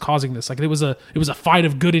Garrett that was causing this. Like it was a fight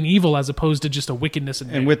of good and evil as opposed to just a wickedness.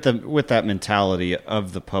 And with that mentality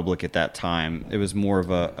of the public at that time, it was more of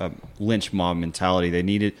a lynch mob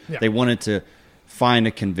mentality. They wanted to find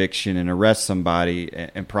a conviction and arrest somebody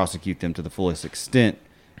and prosecute them to the fullest extent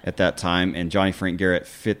at that time. And Johnny Frank Garrett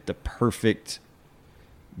fit the perfect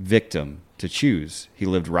victim to choose. He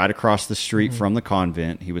lived right across the street from the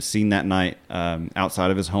convent. He was seen that night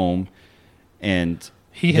outside of his home, and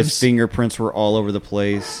his fingerprints were all over the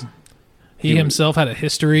place. He himself had a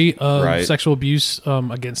history of sexual abuse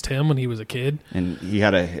against him when he was a kid, and he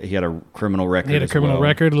had a criminal record. He had a criminal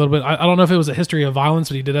record a little bit. I don't know if it was a history of violence,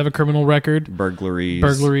 but he did have a criminal record,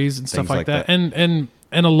 burglaries, and stuff like that. And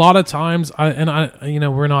a lot of times,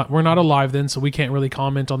 we're not alive then, so we can't really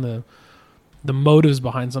comment on the motives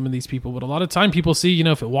behind some of these people. But a lot of time, people see,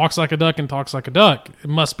 if it walks like a duck and talks like a duck, it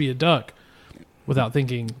must be a duck, without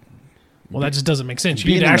thinking, well, that just doesn't make sense.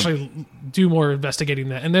 You need to actually do more investigating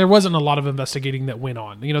that. And there wasn't a lot of investigating that went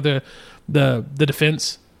on. The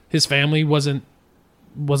defense, his family wasn't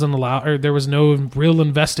allowed, or there was no real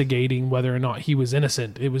investigating whether or not he was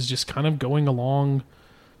innocent. It was just kind of going along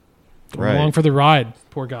for the ride.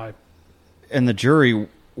 Poor guy. And the jury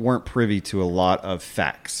weren't privy to a lot of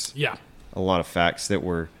facts. Yeah. A lot of facts that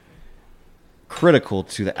were critical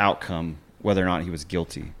to the outcome, whether or not he was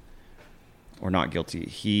guilty or not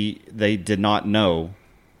guilty. They did not know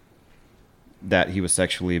that he was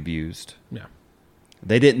sexually abused. Yeah.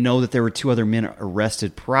 They didn't know that there were 2 other men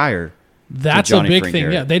arrested prior. That's a big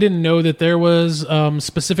thing. Yeah, they didn't know that there was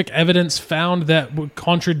specific evidence found that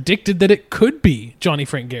contradicted that it could be Johnny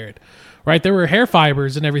Frank Garrett. Right? There were hair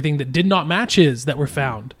fibers and everything that did not match his that were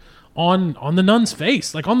found on the nun's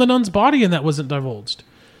face, like on the nun's body, and that wasn't divulged.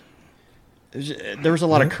 There was a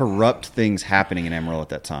lot of corrupt things happening in Amarillo at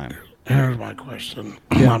that time. Here's my question.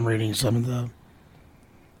 I'm reading some of the.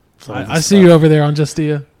 I see you over there on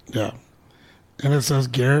Justia. Yeah. And it says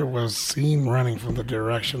Garrett was seen running from the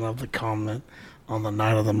direction of the convent on the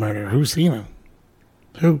night of the murder. Who's seen him?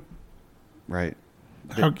 Who? Right.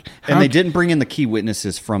 How And they didn't bring in the key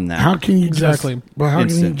witnesses from that. How can you Exactly. Well, how can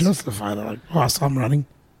you instance. justify that? Like, I saw him running.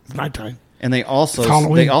 It's nighttime. And they It's also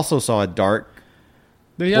Halloween. saw a dark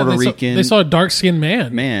Yeah, Puerto they Rican saw a dark-skinned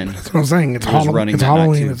man. man. That's what I'm saying. It's He was Halloween. running It's that night,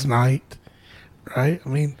 Halloween. too. It's night, right?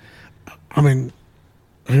 I mean,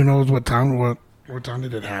 who knows what time? What time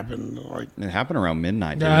did it happen? Like, It happened around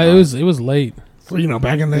midnight. Yeah, didn't it was late. so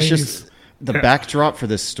back in the It's days. just the backdrop for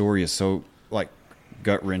this story is so like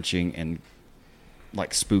gut wrenching and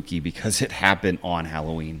like spooky because it happened on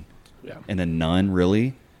Halloween. Yeah. And a nun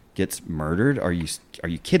really gets murdered. Are you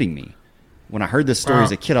kidding me? When I heard this story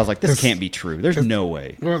as a kid, I was like, "This can't be true. There's no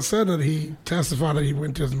way." Well, it said that he testified that he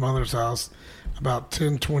went to his mother's house about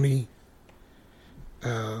 10:20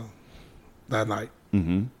 that night.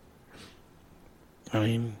 Mm-hmm. I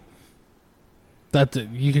mean, That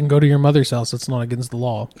you can go to your mother's house. It's not against the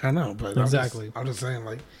law. I know, but Exactly. I'm just saying,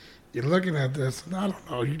 like, you're looking at this, and I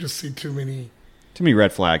don't know. You just see too many. Too many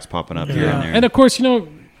red flags popping up here and there. And of course,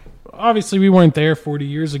 obviously we weren't there 40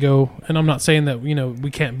 years ago, and I'm not saying that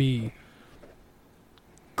we can't be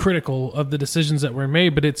critical of the decisions that were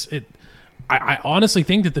made, but I honestly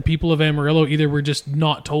think that the people of Amarillo either were just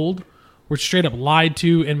not told, were straight up lied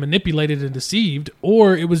to and manipulated and deceived,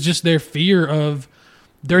 or it was just their fear of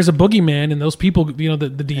there's a boogeyman, and those people, the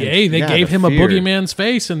DA, they gave the him a fear. boogeyman's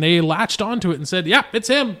face, and they latched onto it and said, "Yep, it's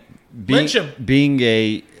him. Lynch him." Being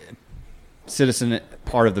a citizen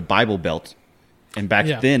part of the Bible Belt, and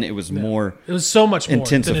back then it was more It was so much more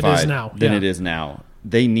intensified than it is now. than Yeah. it is now.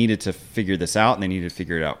 They needed to figure this out, and they needed to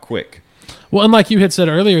figure it out quick. Well, and like you had said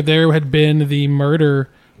earlier, there had been the murder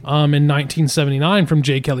in 1979 from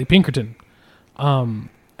J. Kelly Pinkerton,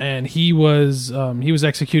 and he was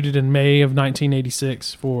executed in May of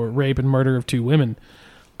 1986 for rape and murder of 2 women,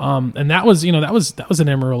 and that was in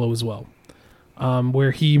Amarillo as well,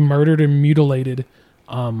 where he murdered and mutilated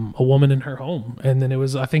a woman in her home, and then it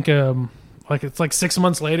was, I think, it's like 6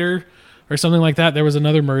 months later or something like that, there was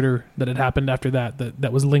another murder that had happened after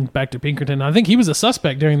that was linked back to Pinkerton. I think he was a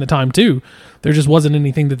suspect during the time too. There just wasn't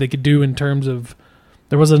anything that they could do in terms of,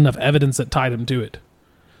 there wasn't enough evidence that tied him to it,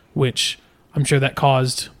 which I'm sure that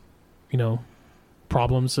caused,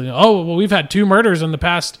 problems. We've had 2 murders in the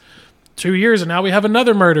past 2 years, and now we have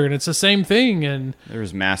another murder, and it's the same thing. And There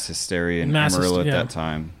was mass hysteria in Amarillo at that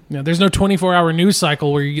time. there's no 24-hour news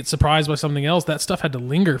cycle where you get surprised by something else. That stuff had to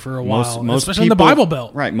linger for a while, Most especially people, in the Bible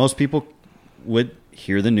Belt. Right. Most people would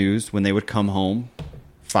hear the news when they would come home,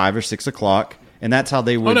 5 or 6 o'clock, and that's how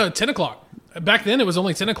they would. 10 o'clock. Back then, it was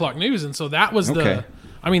only 10 o'clock news, and so that was Okay.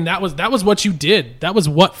 that was what you did. That was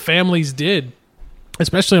what families did,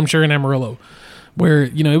 especially I'm sure in Amarillo, where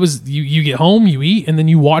it was you get home, you eat, and then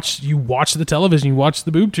you watch the television, you watch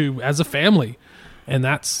the boob tube as a family, and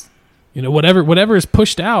that's whatever is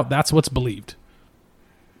pushed out, that's what's believed.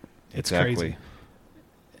 It's crazy.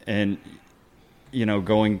 And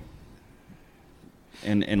going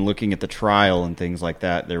and looking at the trial and things like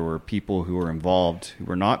that, there were people who were involved who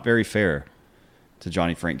were not very fair to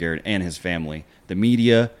Johnny Frank Garrett and his family. The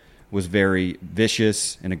media was very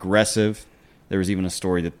vicious and aggressive. There was even a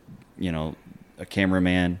story that, a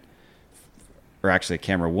cameraman, or actually a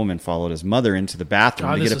camera woman, followed his mother into the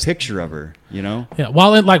bathroom to get a picture of her, Yeah,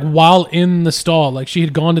 while in the stall, like she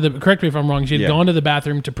had gone to correct me if I'm wrong, she had gone to the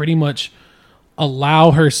bathroom to pretty much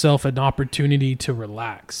allow herself an opportunity to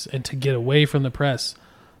relax and to get away from the press.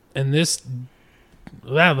 And this, for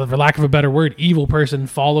lack of a better word, evil person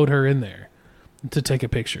followed her in there to take a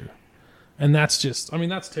picture. And that's just,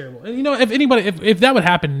 that's terrible. And if that would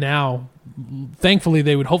happen now, thankfully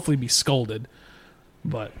they would hopefully be scolded.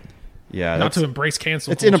 But not to embrace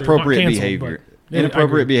cancel it's culture. inappropriate Not canceled, behavior. but-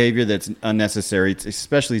 Inappropriate behavior that's unnecessary,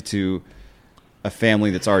 especially to a family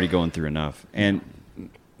that's already going through enough. And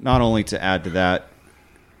not only to add to that,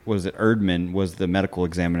 was it Erdman was the medical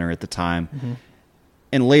examiner at the time. Mm-hmm.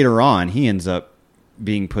 And later on, he ends up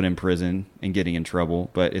being put in prison and getting in trouble.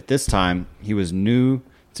 But at this time, he was new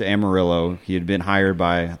to Amarillo. He had been hired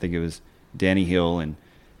by, I think it was Danny Hill, and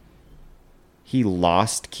he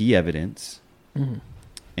lost key evidence. Mm-hmm.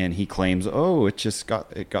 and he claims, "Oh,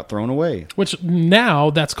 it got thrown away." Which now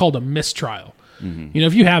that's called a mistrial.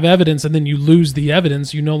 If you have evidence and then you lose the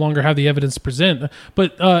evidence, you no longer have the evidence to present.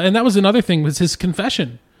 But and that was another thing, was his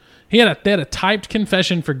confession. They had a typed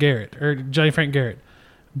confession for Garrett, or Johnny Frank Garrett,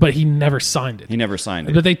 but he never signed it.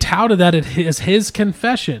 But they touted that as his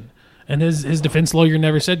confession, and his defense lawyer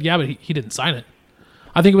never said, "Yeah, but he didn't sign it."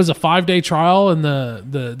 I think it was a 5-day trial, and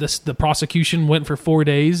the prosecution went for 4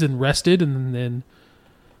 days and rested, and then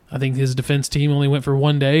I think his defense team only went for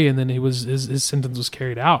 1 day, and then his sentence was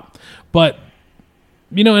carried out. But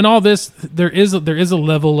in all this, there is a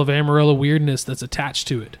level of Amarillo weirdness that's attached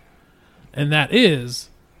to it, and that is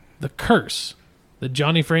the curse that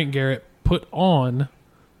Johnny Frank Garrett put on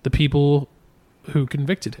the people who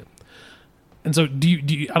convicted him. And so, do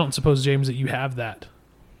you? I don't suppose, James, that you have that.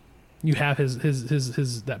 You have his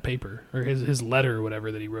that paper, or his letter or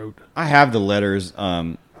whatever that he wrote. I have the letters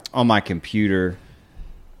on my computer.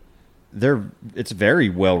 It's very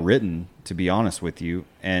well written, to be honest with you,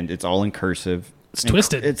 and it's all in cursive. It's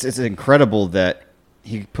twisted. It's incredible that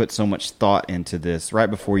he put so much thought into this right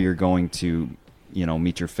before you're going to,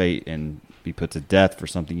 meet your fate and be put to death for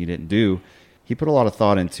something you didn't do. He put a lot of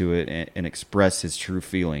thought into it and expressed his true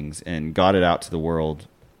feelings and got it out to the world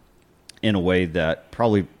in a way that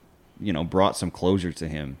probably, brought some closure to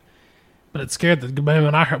him. But it scared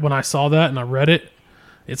when I saw that and I read it,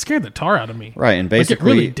 it scared the tar out of me. Right, and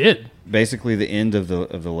basically, it really did. Basically, the end of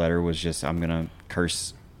the letter was just, "I'm going to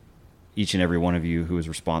curse each and every one of you who is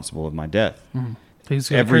responsible of my death.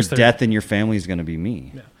 Every death in your family is going to be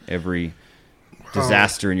me. Yeah. Every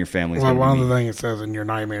disaster in your family is going to be me." One of the things it says, in your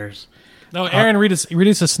nightmares. No, Aaron, read us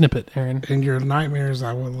a snippet, Aaron. "In your nightmares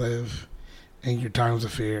I will live, in your times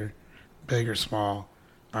of fear, big or small,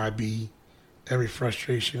 I be. Every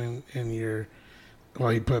frustration in your," well,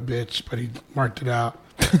 he put bitch, but he marked it out,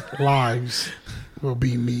 "lives will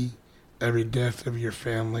be me. Every death of your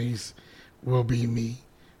families will be me.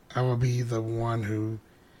 I will be the one who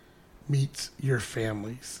meets your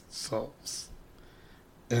family's souls,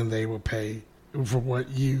 and they will pay for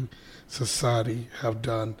what you, society, have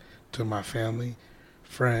done to my family,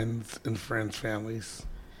 friends, and friends' families.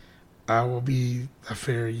 I will be the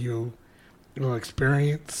fear you will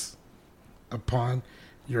experience upon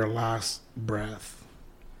your last breath."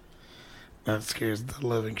 That scares the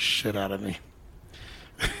living shit out of me.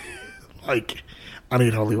 Like, I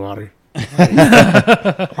need holy water.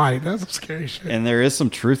 Like, that's some scary shit. And there is some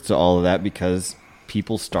truth to all of that, because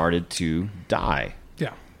people started to die.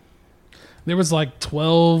 Yeah. There was like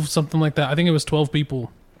 12, something like that. I think it was 12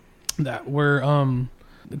 people that were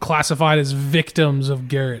classified as victims of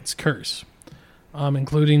Garrett's curse,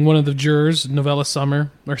 including one of the jurors, Novella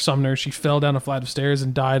Sumner. She fell down a flight of stairs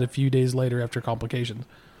and died a few days later after complications.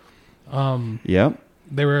 Yep.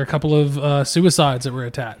 There were a couple of suicides that were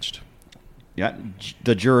attached. Yeah,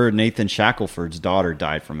 the juror Nathan Shackelford's daughter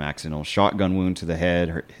died from accidental shotgun wound to the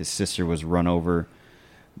head. His sister was run over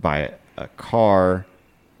by a car.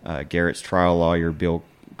 Garrett's trial lawyer, Bill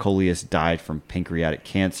Coleus, died from pancreatic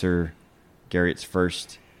cancer. Garrett's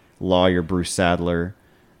first lawyer, Bruce Sadler,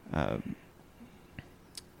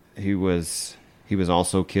 he was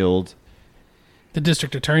also killed. The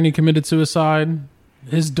district attorney committed suicide.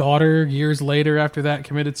 His daughter, years later after that,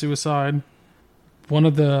 committed suicide. One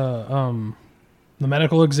of the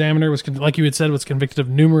medical examiner was, like you had said, was convicted of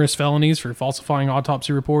numerous felonies for falsifying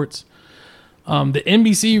autopsy reports. The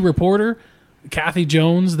NBC reporter, Kathy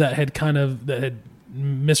Jones, that had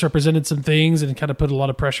misrepresented some things and kind of put a lot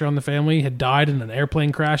of pressure on the family, had died in an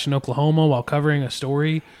airplane crash in Oklahoma while covering a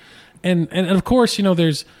story. And of course,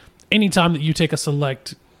 there's any time that you take a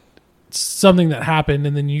select something that happened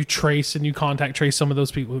and then you trace and you contact trace some of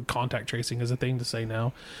those people. Contact tracing is a thing to say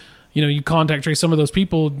now. You contact trace some of those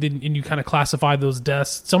people and you kind of classify those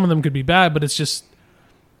deaths. Some of them could be bad, but it's just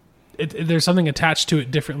there's something attached to it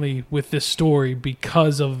differently with this story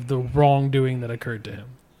because of the wrongdoing that occurred to him.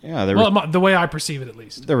 Yeah, the way I perceive it, at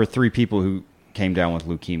least. There were 3 people who came down with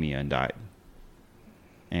leukemia and died,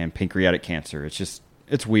 and pancreatic cancer.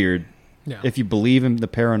 It's weird. Yeah. If you believe in the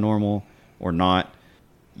paranormal or not,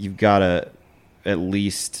 you've got to at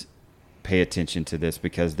least pay attention to this,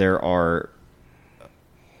 because there are,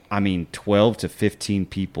 12 to 15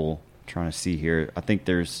 people. I'm trying to see here. I think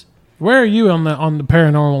there's. Where are you on the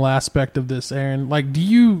paranormal aspect of this, Aaron? Like, do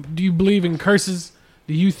you believe in curses?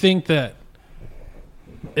 Do you think that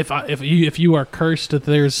if you are cursed, that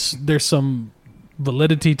there's some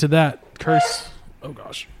validity to that curse? Oh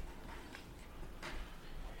gosh.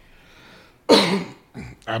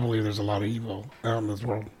 I believe there's a lot of evil out in this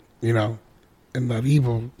world, and that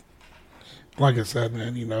evil, like I said,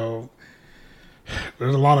 man,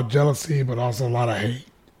 there's a lot of jealousy, but also a lot of hate,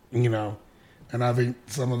 you know, and I think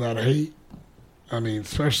some of that hate, I mean,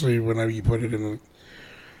 especially whenever you put it in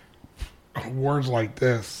words like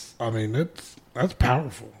this, I mean, that's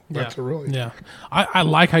powerful. That's a really I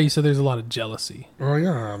like how you said there's a lot of jealousy. Well,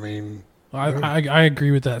 yeah, I mean, I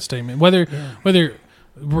agree with that statement. Whether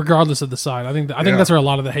regardless of the side, I think that's where a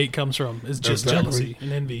lot of the hate comes from, is just jealousy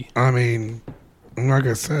and envy. I mean, like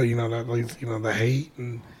I said, you know, that leads, you know, the hate,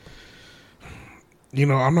 and you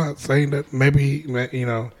know, I'm not saying that maybe, you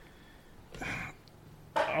know,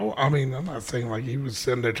 I mean, I'm not saying like he was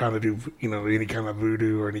sitting there trying to do, you know, any kind of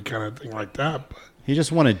voodoo or any kind of thing like that, but he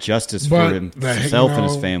just wanted justice for himself and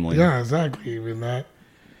his family. Yeah, exactly. Even that,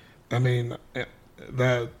 I mean,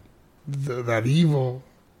 that evil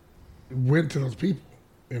went to those people,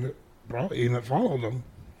 and it followed them.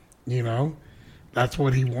 You know, that's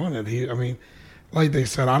what he wanted. I mean, like they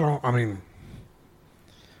said,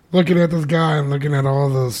 looking at this guy and looking at all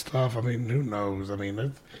this stuff, I mean, who knows? I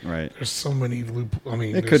mean, there's so many loopholes. I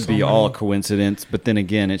mean, it could be all a coincidence, but then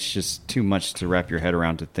again, it's just too much to wrap your head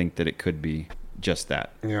around to think that it could be just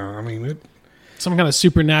that. Yeah, I mean, some kind of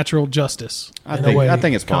supernatural justice. I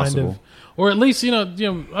think it's possible. Or at least, you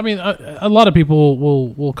know. I mean, a lot of people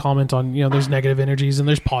will comment on, you know, there's negative energies and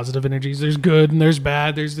there's positive energies. There's good and there's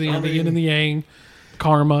bad. There's the yin and the yang,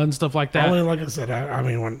 karma and stuff like that. Like I said, I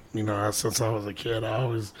mean, when, you know, since I was a kid, I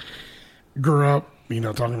always grew up, you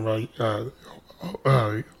know, talking about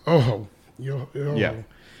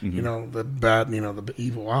you know, the bad, you know, the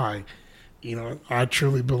evil eye. You know, I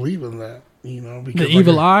truly believe in that. You know, because the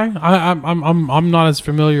evil eye. I'm not as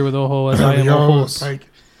familiar with Oho as I am Oho. Like,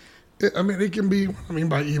 I mean, it can be. I mean,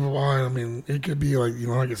 by evil eye, I mean it could be like, you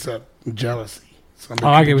know, like I said, jealousy.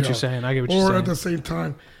 I get what you're saying. Or at the same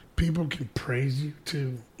time, people can praise you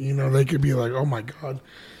too. You know, they could be like, "Oh my God,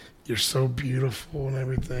 you're so beautiful" and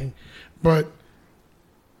everything. But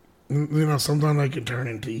you know, sometimes they can turn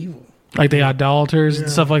into evil. Like the idolaters and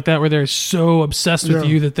stuff like that, where they're so obsessed with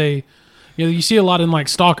you that they. You know, you see a lot in like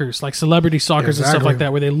stalkers, like celebrity stalkers and stuff like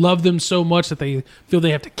that, where they love them so much that they feel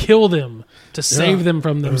they have to kill them to save them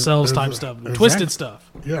from themselves type stuff. Twisted stuff.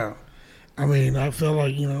 Yeah. I mean, I feel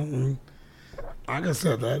like, you know, like I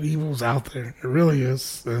said, that evil's out there. It really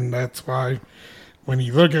is. And that's why when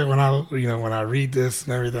you look at when I read this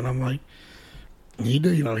and everything, I'm like,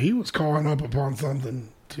 he was calling up upon something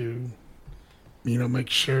to, you know, make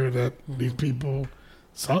sure that these people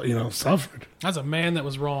suffered. That's a man that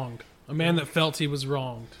was wronged. A man that felt he was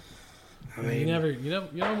wronged. I mean, you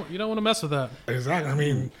don't want to mess with that. Exactly. I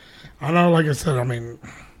mean, I know, like I said, I mean,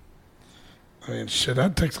 shit,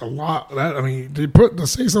 that takes a lot. To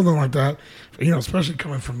say something like that, you know, especially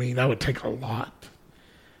coming from me, that would take a lot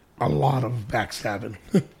of backstabbing,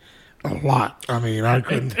 a lot. I mean, I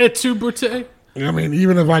couldn't. Et tu, Brute? I mean,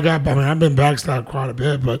 even if I've been backstabbed quite a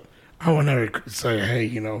bit, but I would never say, hey,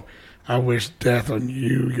 you know, I wish death on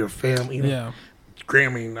you, your family. You know? Yeah. I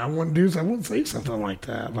mean, I wouldn't say something like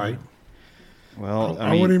that. Like, well,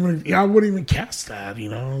 I wouldn't even cast that. You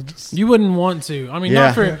know, you wouldn't want to. I mean,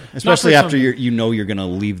 especially after you're going to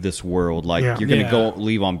leave this world. Like you're going to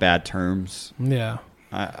leave on bad terms. Yeah,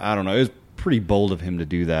 I don't know. It was pretty bold of him to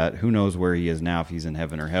do that. Who knows where he is now? If he's in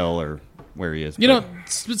heaven or hell or where he is. You know,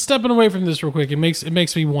 stepping away from this real quick, it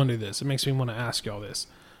makes me wonder this. It makes me want to ask y'all this.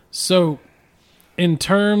 So, in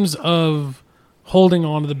terms of holding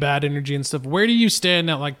on to the bad energy and stuff, where do you stand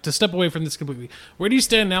now? Like, to step away from this completely, where do you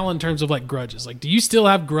stand now in terms of like grudges? Like, do you still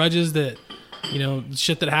have grudges that, you know,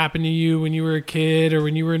 shit that happened to you when you were a kid or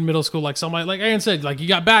when you were in middle school? Like somebody, like Aaron said, like you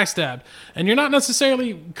got backstabbed, and you're not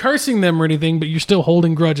necessarily cursing them or anything, but you're still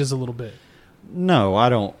holding grudges a little bit. No, I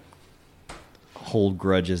don't hold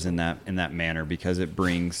grudges in that manner because it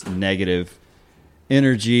brings negative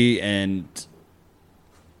energy and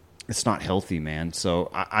it's not healthy, man. So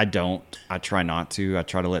I try not to. I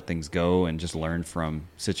try to let things go and just learn from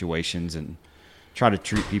situations and try to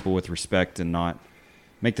treat people with respect and not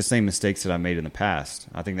make the same mistakes that I made in the past.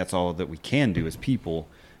 I think that's all that we can do as people.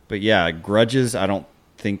 But yeah, grudges I don't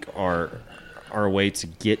think are a way to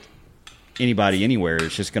get anybody anywhere.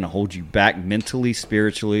 It's just going to hold you back mentally,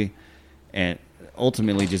 spiritually, and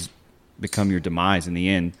ultimately just become your demise in the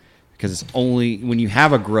end. Because it's only when you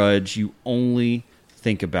have a grudge, you only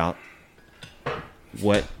think about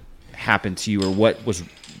what happened to you or what was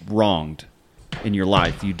wronged in your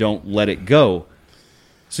life. You don't let it go.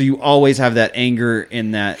 So you always have that anger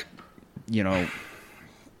and that, you know,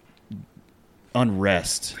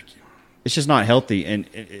 unrest. It's just not healthy, and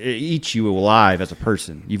it eats you alive as a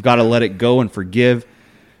person. You've got to let it go and forget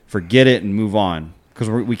it, and move on. Because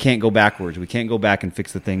we can't go backwards. We can't go back and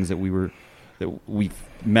fix the things that we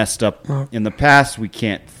messed up in the past. We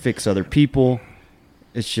can't fix other people.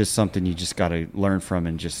 it's just something you just got to learn from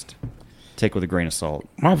and just take with a grain of salt.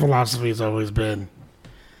 My philosophy has always been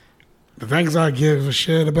the things I give a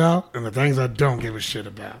shit about and the things I don't give a shit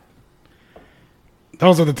about.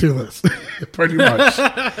 Those are the two lists, pretty much.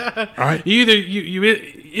 All right? You either you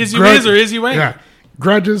is you is or is you ain't. Yeah.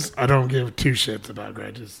 Grudges, I don't give two shits about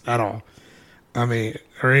grudges at all. I mean,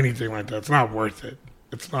 or anything like that. It's not worth it.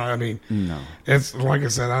 It's not, I mean, No. it's like I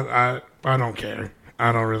said, I don't care.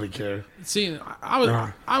 I don't really care. See,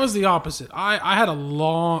 I was the opposite. I had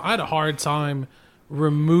a hard time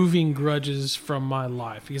removing grudges from my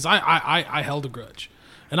life because I held a grudge.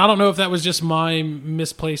 And I don't know if that was just my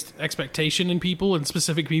misplaced expectation in people and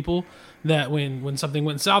specific people that when something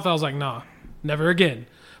went south, I was like, nah, never again.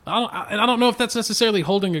 I don't know if that's necessarily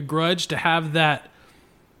holding a grudge to have that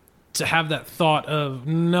thought of,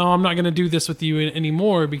 no, I'm not going to do this with you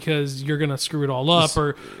anymore because you're going to screw it all up,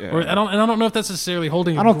 or I don't know if that's necessarily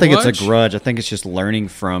holding. I don't think it's a grudge. I think it's just learning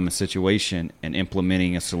from a situation and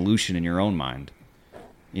implementing a solution in your own mind.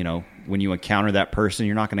 You know, when you encounter that person,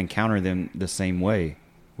 you're not going to encounter them the same way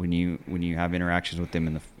when you have interactions with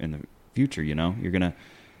them in the future. You know, you're going to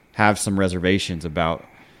have some reservations about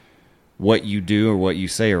what you do or what you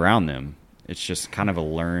say around them. It's just kind of a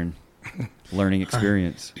learning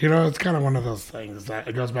experience. You know, it's kind of one of those things that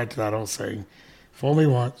it goes back to that old saying: "Fool me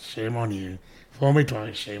once, shame on you. Fool me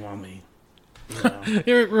twice, shame on me." You know?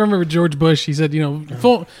 You remember George Bush? He said,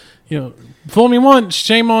 fool me once,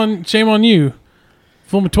 shame on you.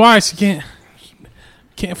 Fool me twice, you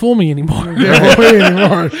can't fool me anymore. Can't fool me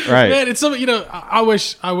anymore. Right. Man, it's so, I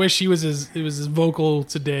wish he was as vocal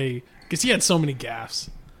today because he had so many gaffes.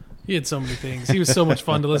 He had so many things. He was so much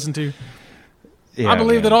fun to listen to. Yeah, I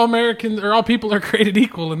believe man. that all Americans or all people are created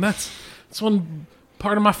equal, and that's one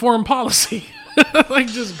part of my foreign policy. Like,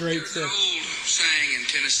 just great stuff. Old saying in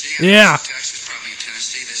Tennessee, Yeah. Texas, probably in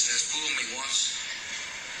Tennessee, that says, "Fool me once,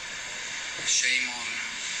 shame on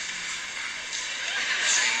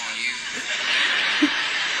you.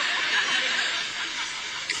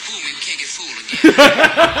 If fool me, we can't get fooled again."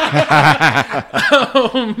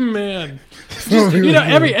 Oh man.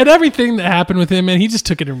 Everything that happened with him, man, he just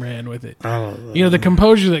took it and ran with it. The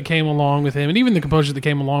composure that came along with him, and even the composure that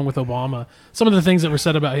came along with Obama. Some of the things that were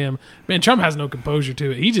said about him, man, Trump has no composure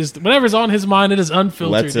to it. He just, whatever's on his mind, it is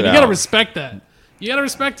unfiltered. Lets it You got to out. respect that. You got to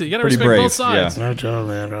respect it. You got to Pretty respect brave, both sides. yeah. No joke,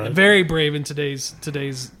 man. Right? Very brave in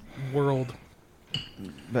today's world.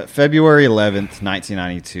 But February 11th,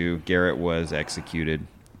 1992, Garrett was executed.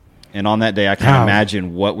 And on that day, I can't How?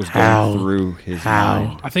 imagine what was going How? through his How?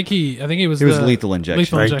 mind. I think he was. It was the- lethal injection.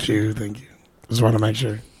 Thank you. Just want to make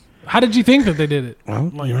sure. How did you think that they did it?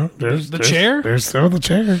 Well, there's the chair? There's still the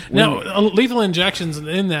chair. Now, lethal injections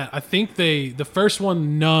in that, I think the first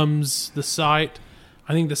one numbs the site.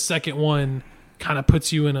 I think the second one kind of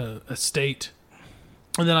puts you in a state,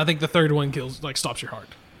 and then I think the third one stops your heart.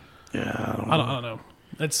 Yeah, I don't know.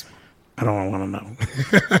 It's I don't want to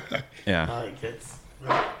know. Yeah.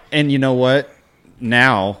 And you know what?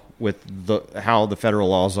 Now, with how the federal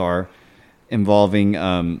laws are involving,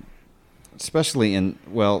 especially in,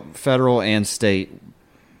 federal and state,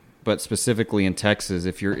 but specifically in Texas,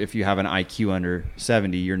 if you have an IQ under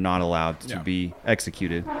 70, you're not allowed to be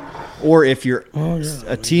executed. Or if you're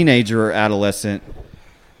a teenager or adolescent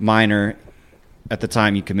minor at the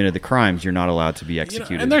time you committed the crimes, you're not allowed to be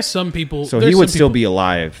executed. and there's some people. So he would still be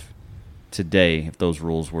alive today if those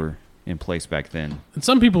rules were in place back then. And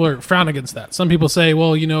some people are frown against that. Some people say,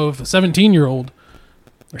 well, if a 17-year-old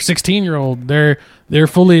or 16-year-old, they're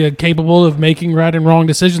fully capable of making right and wrong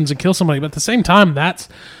decisions and kill somebody. But at the same time,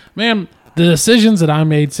 the decisions that I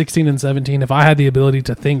made 16 and 17, if I had the ability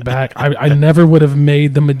to think back, I never would have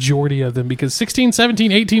made the majority of them because 16,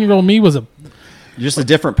 17, 18-year-old me was You're just a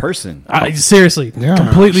different person. seriously,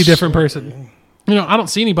 completely different shit. person. I don't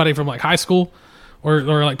see anybody from like high school or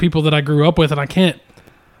like people that I grew up with, and I kind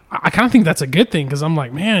of think that's a good thing because I'm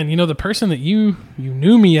like, man, the person that you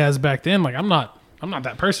knew me as back then, like I'm not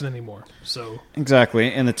that person anymore. So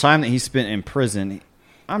Exactly. And the time that he spent in prison,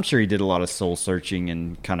 I'm sure he did a lot of soul searching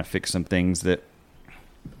and kind of fixed some things that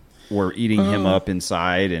were eating him up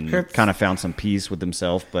inside and kind of found some peace with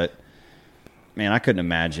himself. But man, I couldn't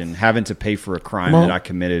imagine having to pay for a crime that I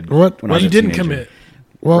committed. What when I was you a didn't teenager. commit.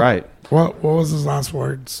 Well, Right. What was his last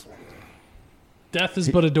words? Death is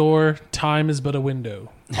but a door, time is but a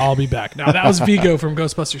window. I'll be back. Now that was Vigo from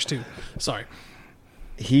Ghostbusters 2. Sorry.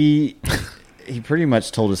 He pretty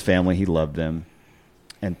much told his family he loved them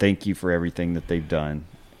and thank you for everything that they've done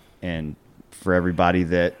and for everybody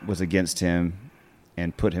that was against him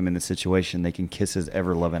and put him in the situation. They can kiss his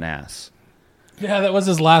ever loving ass. Yeah, that was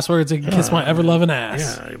his last words. He can kiss my ever loving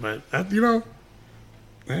ass. Yeah, but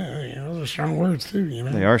Yeah, those are strong words too. You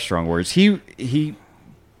know, They are strong words. He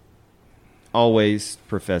always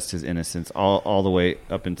professed his innocence all the way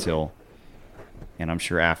up until, and I'm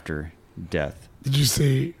sure after death. Did you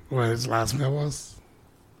see what his last meal was?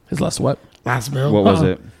 His last what? Last meal? What was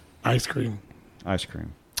it? Ice cream. Ice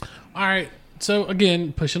cream. All right. So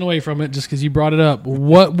again, pushing away from it just because you brought it up.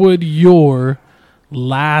 What would your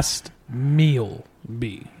last meal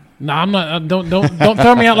be? No, I'm not. Don't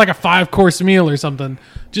throw me out like a 5-course meal or something.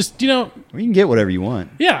 Just Well, you can get whatever you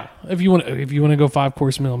want. yeah. If you want to go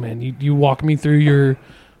 5-course meal, man, you walk me through your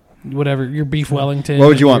whatever your beef Wellington. What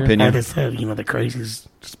would you want, your- Like I Pinion? said, the crazies,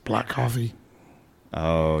 just black coffee.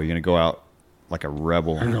 Oh, you're gonna go out like a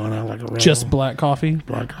rebel. I'm going out like a rebel. Just black coffee.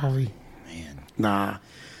 black coffee. Man, Nah.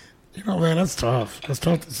 Man, that's tough. That's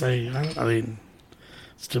tough to say. I mean,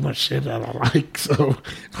 it's too much shit that I like. So,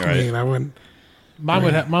 Right. I wouldn't. Mine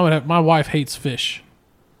would have. My wife hates fish.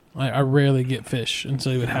 I rarely get fish, and so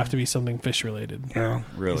it would have to be something fish related.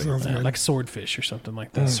 Really? Sounds good. Like swordfish or something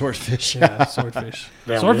like that. Swordfish. Yeah, swordfish.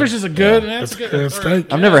 Yeah, Swordfish yeah. is a good. Yeah. That's It's good. good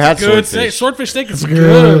steak. I've never had Good swordfish. steak. Swordfish steak is It's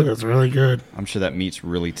good. good. It's really good. I'm sure that meat's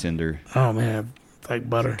really tender. Oh, man. It's like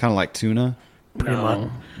butter. Kind of like tuna. Pretty much.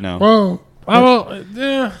 No. Well,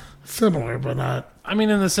 Yeah. similar, but not. I mean,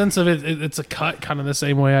 in the sense of it's a cut, kind of the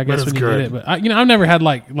same way, I guess, it's when you good. get it. But I've never had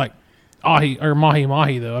like ahi or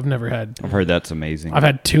mahi though. I've never had. I've heard that's amazing. I've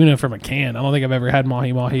had tuna from a can. I don't think I've ever had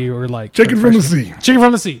mahi or like Chicken from the sea. chicken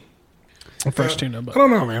from the sea. Fresh tuna, but I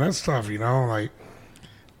don't know, man. That's tough, Like,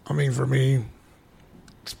 I mean, for me,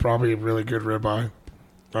 it's probably a really good ribeye,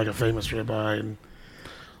 like a famous ribeye and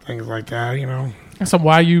things like that. some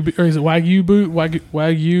wagyu or is it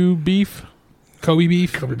wagyu beef, Kobe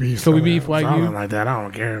beef, Kobe beef, Kobe beef, something wagyu. like that. I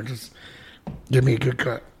don't care. Just give me a good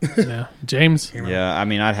cut. Yeah, James. Yeah, I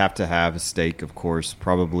mean, I'd have to have a steak, of course.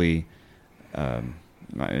 Probably a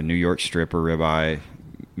New York strip or ribeye,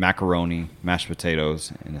 macaroni, mashed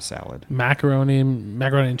potatoes, and a salad. Macaroni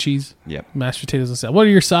and cheese, Yep. mashed potatoes and salad. What are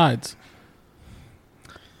your sides?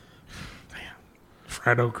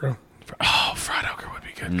 Fried okra. Oh, fried okra would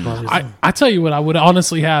be good. Obviously. I tell you what I would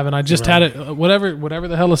honestly have, and I just had it. Whatever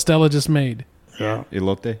the hell Estella just made. Yeah.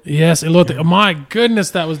 Elote? Yes, elote. My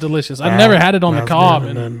goodness, that was delicious. I've never had it on the That's cob,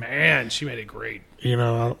 good, and and then- man, she made it great.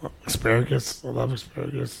 Asparagus. I love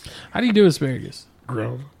asparagus. How do you do asparagus?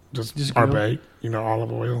 Grilled. Just Just our grilled? bake.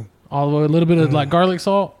 Olive oil. Olive oil, a little bit of like garlic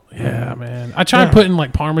salt. Yeah, man. I tried Yeah. putting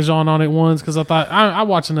like Parmesan on it once because I thought I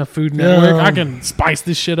watch enough Food Network. Yeah. I can spice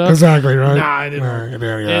this shit up. Exactly right. Nah, it didn't work. It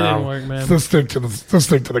didn't, It didn't work, man. Let's stick to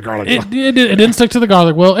the garlic. It didn't stick to the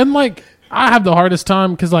garlic well, and like I have the hardest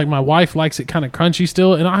time because like my wife likes it kind of crunchy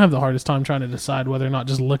still, and I have the hardest time trying to decide whether or not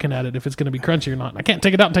just looking at it if it's going to be crunchy or not. I can't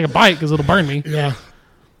take it out and take a bite because it'll burn me. Yeah.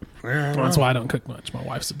 Yeah. That's why I don't cook much. My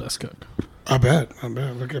wife's the best cook. I bet.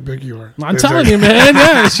 Look how big you are. I'm telling you, man.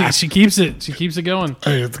 Yeah, she keeps it. She keeps it going.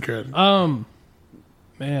 Hey, it's good. Man,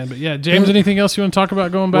 but yeah, James. Anything else you want to talk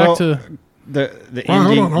about going back to? the Well,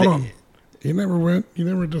 ending. hold on. You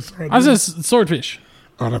never decided. I was just swordfish.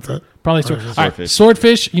 Oh, that's it. Probably Oh, swordfish. swordfish.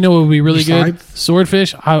 Swordfish. You know what would be really good? Besides?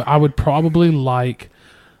 Swordfish. I would probably like.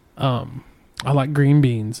 I like green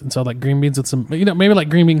beans, and so like green beans with some. Maybe like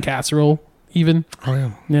green bean casserole. Even Oh,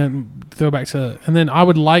 yeah. yeah, throw back to, and then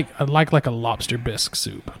I'd like a lobster bisque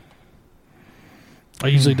soup. I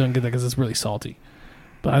usually don't get that because it's really salty,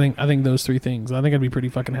 but I think those three things. I think I'd be pretty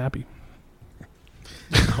fucking happy.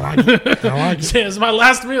 I like it. I like it. Yeah, it's my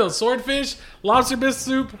last meal: swordfish, lobster bisque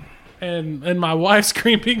soup, and my wife's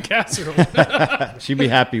green bean casserole. She'd be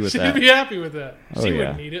happy with She'd that. be happy with that. Oh, She yeah.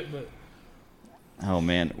 wouldn't eat it, but Oh,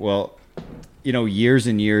 man. Well, years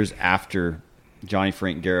and years after Johnny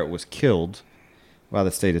Frank Garrett was killed by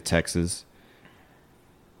the state of Texas,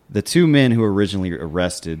 the two men who were originally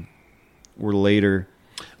arrested were later...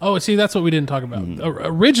 oh, see, that's what we didn't talk about.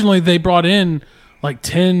 Originally, they brought in like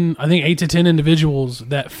 10, I think 8 to 10 individuals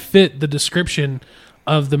that fit the description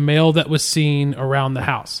of the male that was seen around the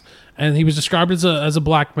house, and he was described as a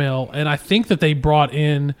black male. And I think that they brought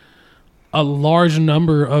in a large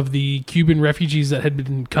number of the Cuban refugees that had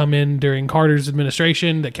been come in during Carter's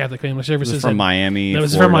administration, that Catholic Family Services from had- Miami, That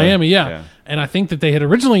was Florida. from Miami, yeah. Yeah. And I think that they had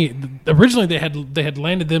originally they had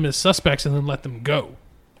landed them as suspects and then let them go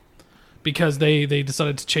because they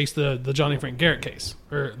decided to chase the Johnny Frank Garrett case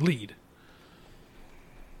or lead.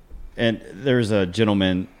 And there's a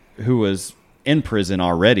gentleman who was in prison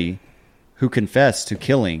already who confessed to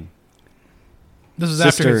killing This is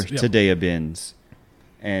Sister after his, Tadea Benz.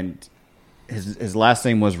 And his last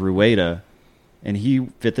name was Rueda, and he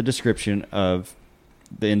fit the description of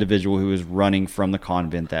the individual who was running from the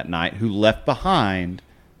convent that night, who left behind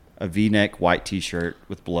a V-neck white T-shirt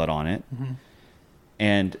with blood on it,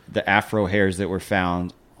 and the afro hairs that were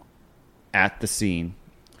found at the scene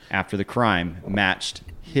after the crime matched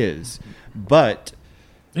his. But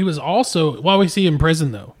He was also, while we see in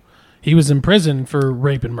prison, though, he was in prison for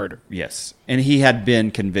rape and murder. yes, and he had been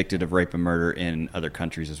convicted of rape and murder in other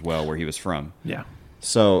countries as well where he was from. Yeah.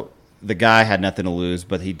 So the guy had nothing to lose,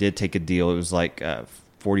 but he did take a deal. It was like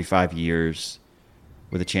 45 years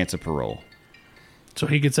with a chance of parole. So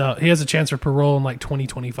he gets out. He has a chance for parole in like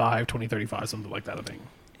 2025, 2035, something like that, I think.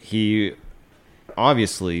 He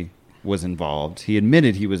obviously was involved. He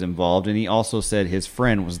admitted he was involved, and he also said his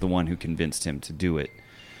friend was the one who convinced him to do it,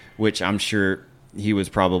 which I'm sure he was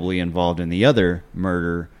probably involved in the other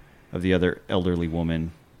murder of the other elderly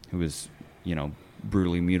woman who was,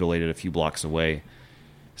 brutally mutilated a few blocks away.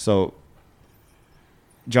 So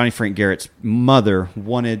Johnny Frank Garrett's mother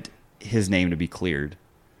wanted his name to be cleared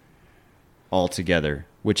altogether,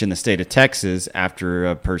 which in the state of Texas, after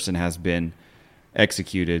a person has been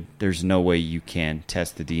executed, there's no way you can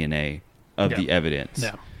test the DNA of the evidence.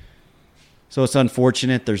 Yeah. So it's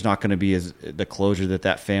unfortunate. There's not going to be the closure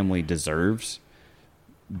that family deserves,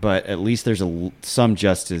 but at least there's some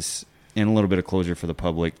justice and a little bit of closure for the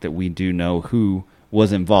public that we do know who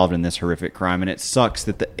was involved in this horrific crime. And it sucks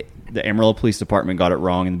that the Amarillo Police Department got it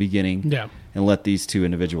wrong in the beginning and let these two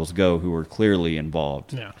individuals go who were clearly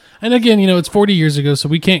involved. Yeah. And again, it's 40 years ago, so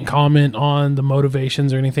we can't comment on the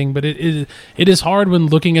motivations or anything, but it is hard when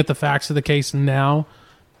looking at the facts of the case now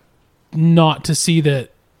not to see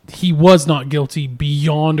that he was not guilty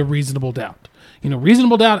beyond a reasonable doubt.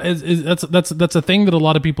 Reasonable doubt is that's a thing that a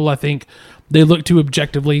lot of people, I think, they look to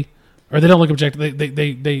objectively, or they don't look objectively.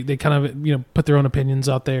 They kind of put their own opinions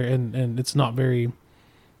out there, and it's not very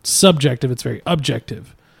subjective. It's very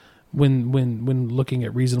objective when looking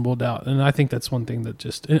at reasonable doubt. And I think that's one thing that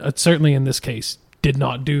just certainly in this case did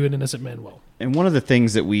not do an innocent man well. And one of the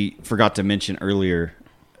things that we forgot to mention earlier,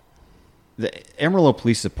 the Amarillo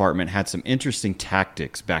Police Department had some interesting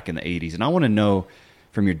tactics back in the 80s. And I want to know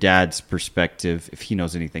from your dad's perspective if he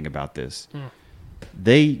knows anything about this.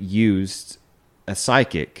 They used a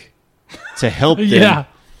psychic to help them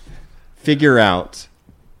figure out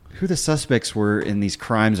who the suspects were in these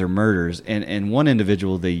crimes or murders. And one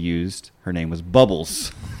individual they used, her name was Bubbles.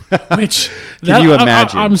 Which Can you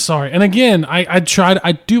imagine? I'm sorry. And again,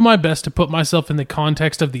 I do my best to put myself in the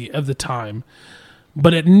context of the time.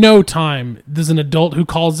 But at no time does an adult who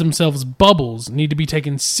calls themselves Bubbles need to be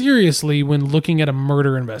taken seriously when looking at a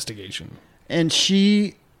murder investigation. And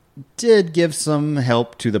she did give some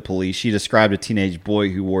help to the police. She described a teenage boy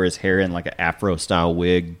who wore his hair in like an Afro-style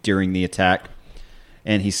wig during the attack.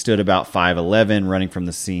 And he stood about 5'11", running from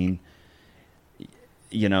the scene.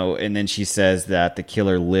 And then she says that the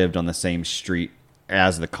killer lived on the same street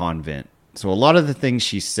as the convent. So a lot of the things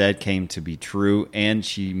she said came to be true. And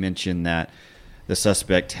she mentioned that the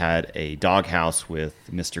suspect had a doghouse with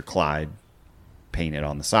Mr. Clyde painted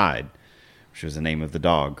on the side, which was the name of the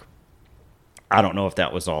dog. I don't know if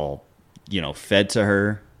that was all, fed to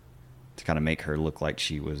her to kind of make her look like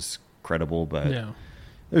she was credible, but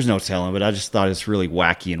there's no telling. But I just thought it's really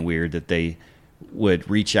wacky and weird that they would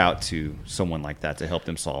reach out to someone like that to help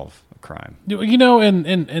them solve a crime.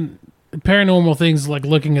 And paranormal things, like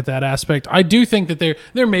looking at that aspect, I do think that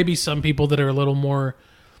there may be some people that are a little more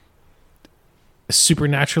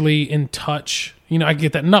supernaturally in touch. I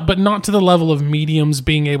get that, but not to the level of mediums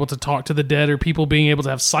being able to talk to the dead or people being able to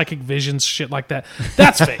have psychic visions, shit like that.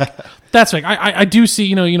 That's fake. That's fake. I do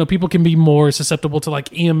see, people can be more susceptible to like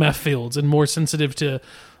EMF fields and more sensitive to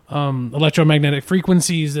electromagnetic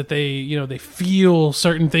frequencies, that they feel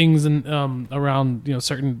certain things and around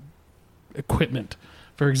certain equipment,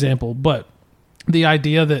 for example. But the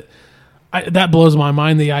idea that that blows my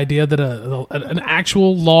mind, the idea that an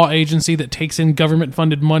actual law agency that takes in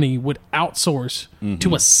government-funded money would outsource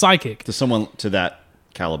to a psychic. To someone to that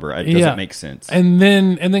caliber. It doesn't make sense. And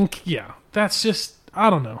then, that's just, I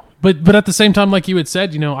don't know. But at the same time, like you had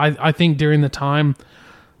said, I think during the time,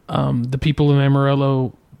 the people in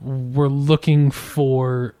Amarillo were looking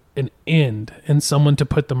for an end and someone to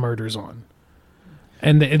put the murders on.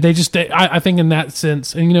 And I think in that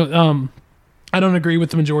sense, and I don't agree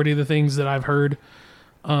with the majority of the things that I've heard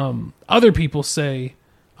other people say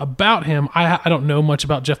about him. I don't know much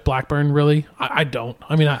about Jeff Blackburn, really. I don't.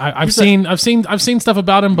 I mean, I've seen stuff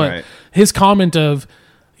about him, but his comment of,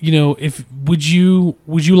 if would you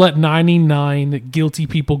let 99 guilty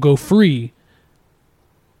people go free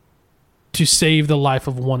to save the life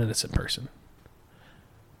of one innocent person?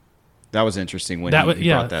 That was interesting when he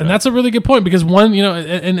brought that up. And that's a really good point, because one,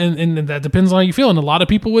 and that depends on how you feel. And a lot of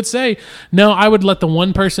people would say, no, I would let the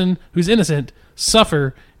one person who's innocent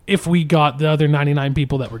suffer if we got the other 99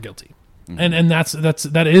 people that were guilty. and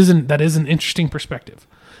that is an interesting perspective,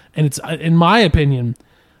 and it's in my opinion,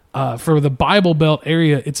 for the Bible Belt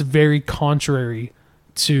area, it's very contrary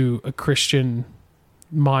to a Christian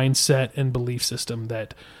mindset and belief system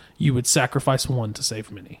that you would sacrifice one to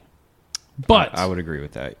save many. But I would agree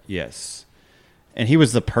with that. Yes, and he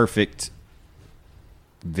was the perfect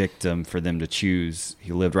victim for them to choose.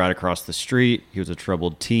 He lived right across the street. He was a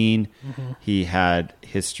troubled teen. He had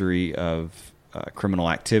history of criminal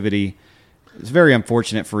activity. It's very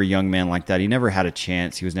unfortunate for a young man like that. He never had a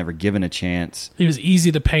chance. He was never given a chance. He was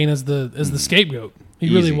easy to paint as the scapegoat.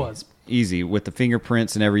 He really was. Easy with the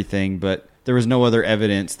fingerprints and everything, but there was no other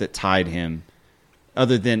evidence that tied him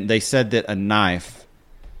other than they said that a knife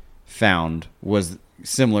found was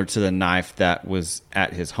similar to the knife that was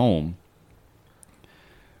at his home,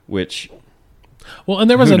 which and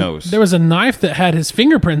there knows? There was a knife that had his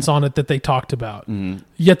fingerprints on it that they talked about.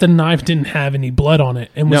 Yet the knife didn't have any blood on it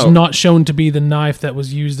and was not shown to be the knife that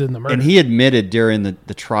was used in the murder. And he admitted during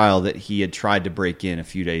the trial that he had tried to break in a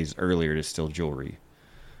few days earlier to steal jewelry.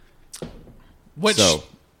 Which So,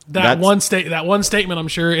 that one statement, I'm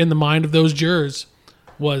sure, in the mind of those jurors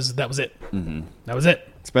was that was it. That was it.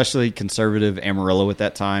 Especially conservative Amarillo at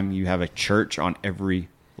that time, you have a church on every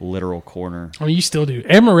literal corner. I mean, you still do.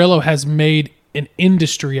 Amarillo has made an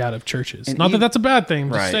industry out of churches. And Not that that's a bad thing, I'm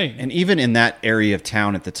just Right. saying. And even in that area of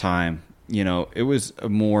town at the time, you know, it was a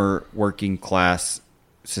more working class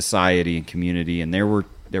society and community, and there were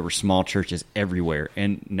small churches everywhere.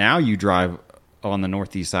 And now you drive on the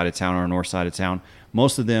northeast side of town or north side of town,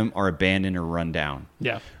 most of them are abandoned or run down.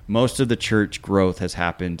 Yeah. Most of the church growth has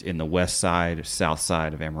happened in the west side, south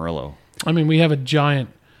side of Amarillo. I mean, we have a giant...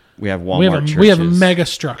 We have Walmart churches. We have mega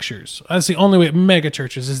structures. That's the only way. Mega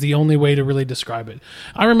churches is the only way to really describe it.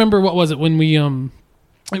 I remember, what was it, when we...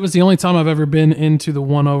 it was the only time I've ever been into the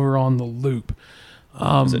one over on the Loop.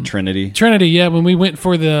 Is it Trinity? Trinity, yeah. When we went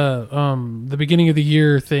for the beginning of the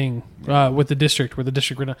year thing with the district, where the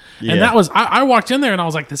district went, Yeah. and that was I walked in there and I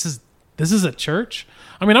was like, this is a church.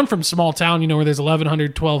 I mean, I'm from a small town, you know, where there's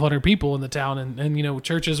 1,100, 1,200 people in the town, and you know,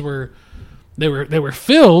 churches were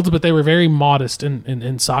filled, but they were very modest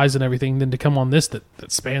in size and everything. Then to come on this that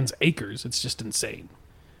spans acres, it's just insane.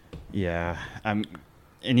 Yeah, and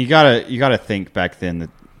you gotta think back then that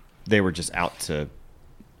they were just out to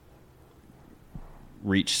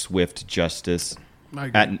reach swift justice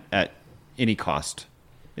at any cost.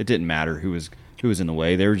 It didn't matter who was in the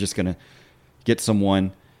way. They were just gonna get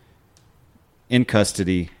someone in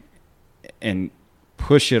custody and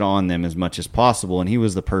push it on them as much as possible. And he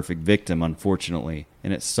was the perfect victim, unfortunately.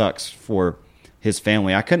 And it sucks for his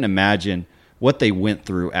family. I couldn't imagine what they went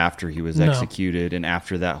through after he was executed and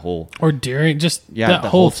after that whole... Or during, just that that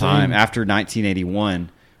whole thing. time. After 1981,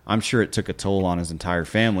 I'm sure it took a toll on his entire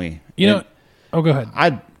family. You know... And Oh, go ahead.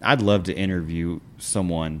 I'd love to interview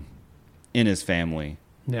someone in his family,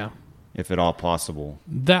 Yeah. if at all possible.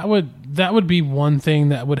 That would be one thing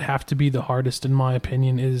that would have to be the hardest, in my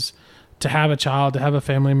opinion, is to have a child, to have a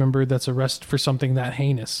family member that's arrested for something that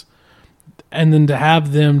heinous, and then to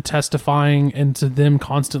have them testifying and to them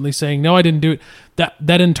constantly saying, no, I didn't do it.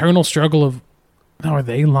 That internal struggle of, now, are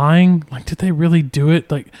they lying? Like, did they really do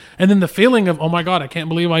it? Like, and then the feeling of, oh my God, I can't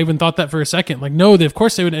believe I even thought that for a second. Like, no, of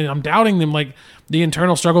course they would. And I'm doubting them. Like, the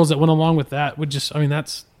internal struggles that went along with that would just, I mean,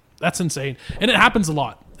 that's insane. And it happens a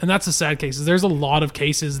lot. And that's the sad cases. There's a lot of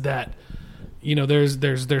cases that, you know, there's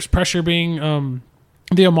pressure being,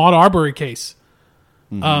 the Ahmaud Arbery case.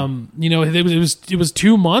 You know, it was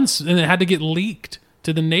 2 months and it had to get leaked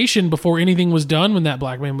to the nation before anything was done when that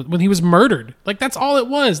black man, when he was murdered. Like, that's all it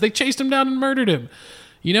was. They chased him down and murdered him,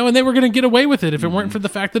 you know, and they were going to get away with it if it weren't for the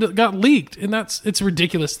fact that it got leaked. And it's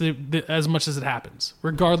ridiculous that as much as it happens,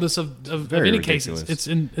 regardless of any ridiculous. cases.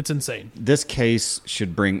 It's insane. This case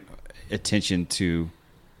should bring attention to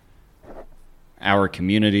our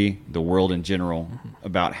community, the world in general,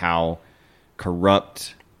 about how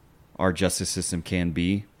corrupt our justice system can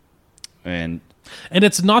be. And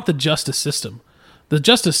it's not the justice system. The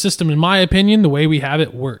justice system, in my opinion, the way we have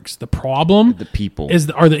it works. The problem, the people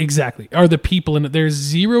are the people, and there's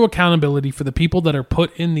zero accountability for the people that are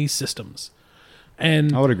put in these systems.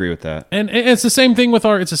 And I would agree with that. And it's the same thing with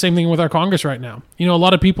our Congress right now. You know, a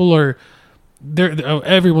lot of people are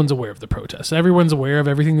everyone's aware of the protests. Everyone's aware of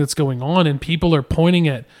everything that's going on, and people are pointing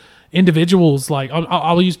at individuals like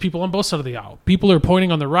I'll use people on both sides of the aisle. People are pointing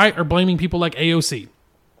on the right are blaming people like AOC.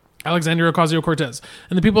 Alexandria Ocasio-Cortez.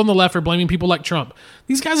 And the people on the left are blaming people like Trump.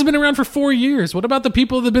 These guys have been around for 4 years. What about the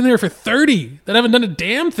people that have been there for 30 that haven't done a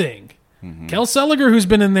damn thing? Kel Seliger, who's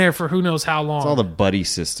been in there for who knows how long. It's all the buddy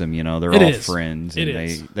system, they're It all is. friends, It and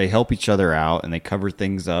is. they help each other out, and they cover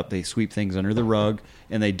things up, they sweep things under the rug,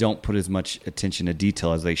 and they don't put as much attention to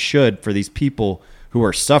detail as they should for these people who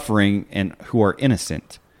are suffering and who are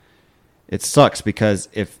innocent. It sucks because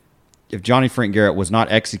if Johnny Frank Garrett was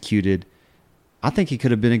not executed, I think he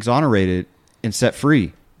could have been exonerated and set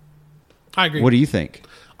free. I agree. What do you think?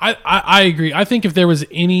 I agree. I think if there was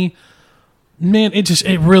any, man,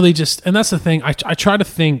 it really just, and that's the thing. I try to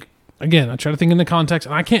think again. I try to think in the context,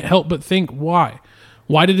 and I can't help but think why.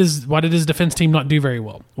 Why did his defense team not do very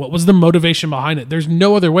well? What was the motivation behind it? There's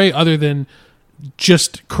no other way other than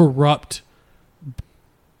just corrupt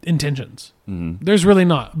intentions. There's really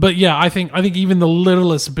not. But yeah, I think even the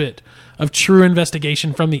littlest bit of true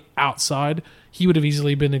investigation from the outside, he would have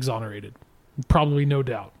easily been exonerated. Probably, no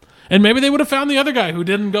doubt. And maybe they would have found the other guy who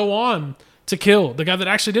didn't go on to kill, the guy that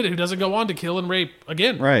actually did it, who doesn't go on to kill and rape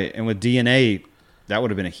again. Right, and with DNA, that would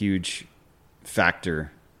have been a huge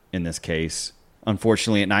factor in this case.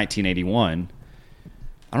 Unfortunately, in 1981,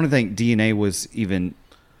 I don't think DNA was even.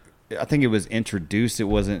 I think it was introduced. It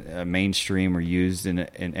wasn't mainstream or used in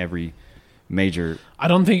every major. I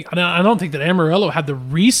don't think that Amarillo had the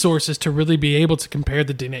resources to really be able to compare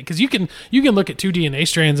the DNA, because you can look at two DNA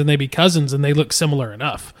strands and they be cousins and they look similar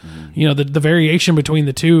enough. The variation between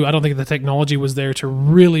the two, I don't think the technology was there to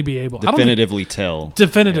really be able Definitively tell.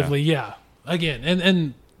 Definitively, yeah. Again,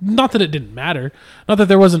 and not that it didn't matter, not that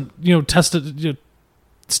there wasn't tested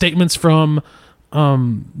statements from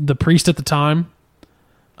the priest at the time.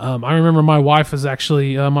 I remember my wife is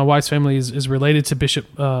actually my wife's family is related to Bishop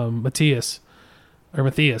Matthias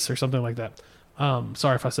or something like that.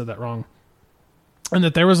 Sorry if I said that wrong. And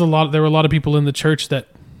that there were a lot of people in the church that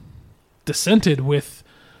dissented with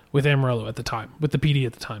Amarillo at the time, with the PD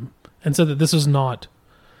at the time, and said that this is not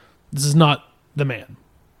the man.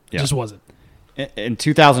 It just wasn't. In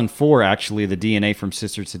 2004, actually, the DNA from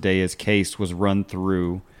Sister Tadea's case was run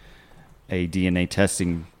through a DNA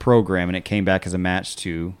testing program, and it came back as a match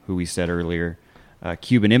to, who we said earlier,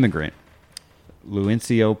 Cuban immigrant,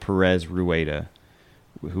 Luencio Perez Rueda,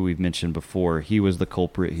 who we've mentioned before. He was the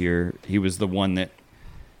culprit here. He was the one that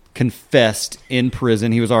confessed in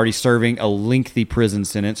prison. He was already serving a lengthy prison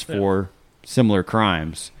sentence for similar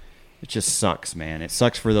crimes. It just sucks, man. It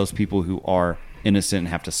sucks for those people who are innocent and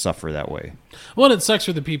have to suffer that way. Well, it sucks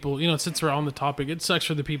for the people, since we're on the topic, it sucks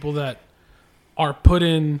for the people that are put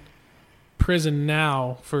in prison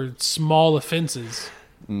now for small offenses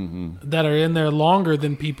that are in there longer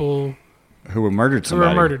than people who were murdered.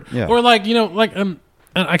 Yeah. Or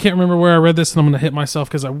and I can't remember where I read this, and I'm going to hit myself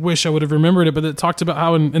because I wish I would have remembered it. But it talked about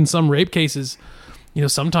how in some rape cases,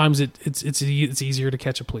 sometimes it's easier to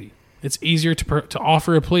catch a plea. It's easier to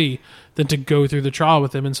offer a plea than to go through the trial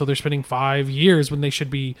with them, and so they're spending 5 years when they should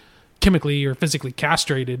be chemically or physically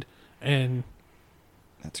castrated and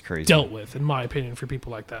that's crazy dealt with, in my opinion, for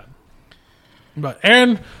people like that. But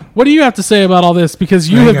Aaron, what do you have to say about all this? Because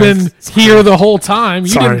you have been here the whole time.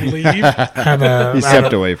 You didn't leave. You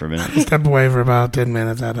stepped away for a minute. Stepped away for about 10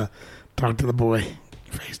 minutes. I had to talk to the boy,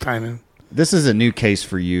 FaceTime him. This is a new case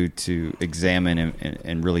for you to examine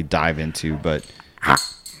and really dive into. But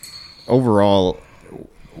overall,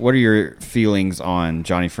 what are your feelings on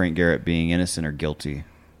Johnny Frank Garrett being innocent or guilty?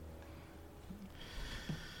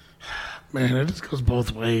 Man, it just goes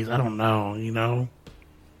both ways. I don't know,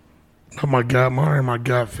 Oh my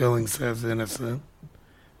gut feeling says innocent.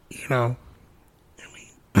 I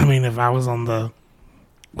mean, if I was on the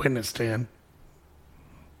witness stand,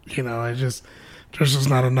 there's just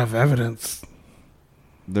not enough evidence.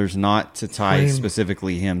 There's not to tie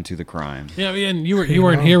specifically him to the crime. Yeah, and you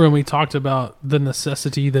weren't here when we talked about the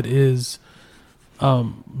necessity that is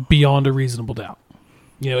beyond a reasonable doubt.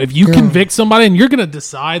 If you convict somebody and you're going to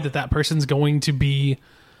decide that person's going to be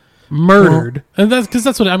murdered, and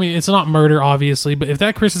that's what I mean. It's not murder, obviously, but if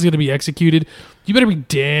that person's going to be executed, you better be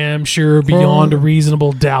damn sure beyond a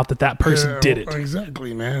reasonable doubt that person did it.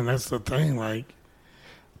 Exactly, man. That's the thing.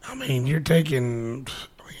 You're taking.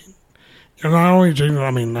 You're not only taking.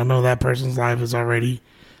 I know that person's life is already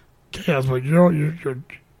chaos, but you're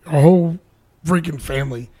a whole freaking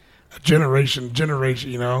family, a generation.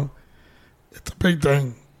 It's a big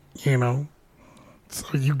thing, So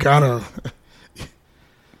you gotta.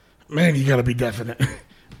 Man, you got to be definite.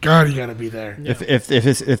 God, you got to be there. Yeah.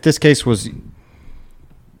 If this case was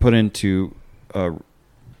put into,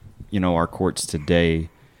 our courts today,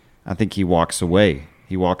 I think he walks away.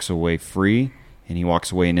 He walks away free, and he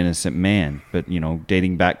walks away an innocent man. But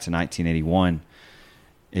dating back to 1981,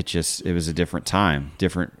 it was a different time,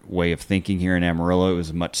 different way of thinking here in Amarillo. It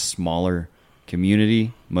was a much smaller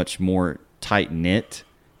community, much more tight knit,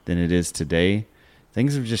 than it is today.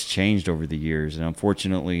 Things have just changed over the years, and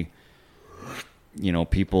unfortunately,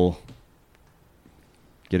 people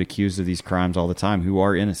get accused of these crimes all the time who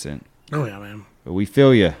are innocent. Oh yeah, man. But we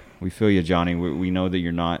feel you. We feel you, Johnny. We know that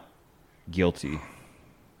you're not guilty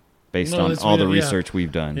based on all the research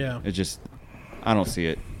we've done. Yeah. It just, I don't see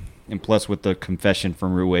it. And plus with the confession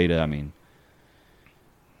from Rueda, I mean,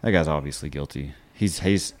 that guy's obviously guilty. He's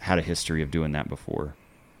had a history of doing that before.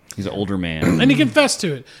 He's an older man. And he confessed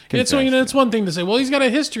to it. Confessed, It's one thing to say, well, he's got a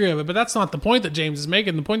history of it, but that's not the point that James is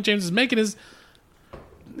making. The point James is making is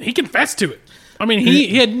he confessed to it. I mean,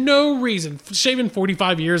 he had no reason. Shaving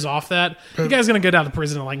 45 years off that, the guy's going to get out of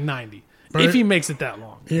prison at like 90. If he makes it that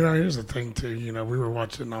long. Here's the thing, too. We were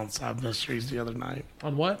watching Unsolved Mysteries the other night.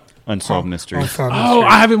 On what? Unsolved Mysteries. Unsolved Oh,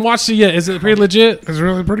 Mysteries. I haven't watched it yet. Is it pretty legit? It's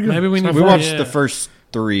really pretty good. Maybe we need We watched yeah. the first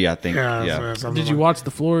 3, I think. Yeah. Yeah. Did you watch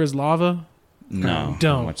The Floor is Lava? No.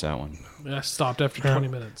 Don't. Watch that one. I stopped after 20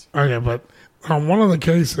 minutes. Okay, but on one of the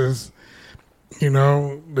cases,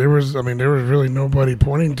 there was really nobody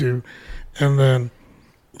pointing to, and then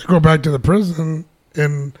they go back to the prison,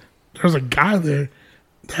 and there's a guy there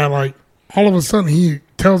that, like, all of a sudden he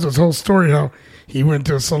tells his whole story how he went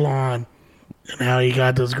to a salon and how he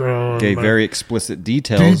got this girl. Gave very explicit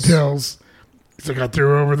details. He's like, I threw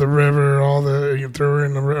her over the river, you threw her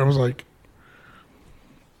in the river. I was like,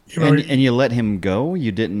 and you let him go?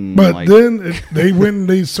 You didn't, but then they went and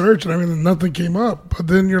they searched and everything, nothing came up. But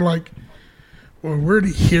then you're like, well, where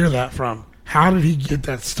did he hear that from? How did he get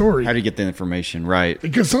that story? How do you get the information? Right.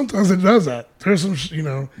 Because sometimes it does that. There's some,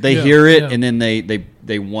 They Yeah, hear it, yeah. and then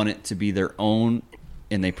they want it to be their own,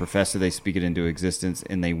 and they profess it, they speak it into existence,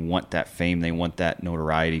 and they want that fame, they want that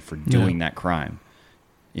notoriety for doing that crime.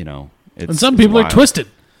 And some people are twisted.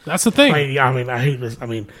 That's the thing. I hate this.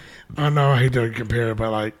 I know I hate to compare it,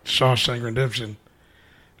 but like Shawshank Redemption,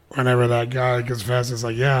 whenever that guy confesses,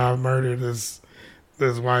 like, yeah, I murdered this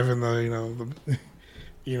wife and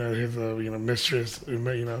his mistress,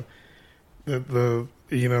 the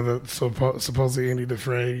supposedly Andy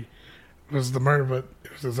Dufresne was the murder, but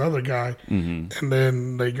it was this other guy, and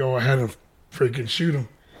then they go ahead and freaking shoot him.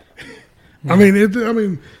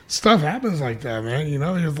 Stuff happens like that, man.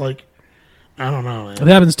 It's like, I don't know, man. It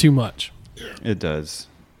happens too much. It does.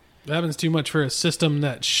 It happens too much for a system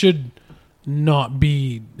that should not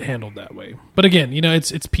be handled that way. But again,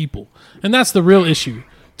 it's people. And that's the real issue.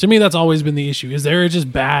 To me, that's always been the issue, is there are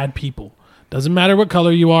just bad people. Doesn't matter what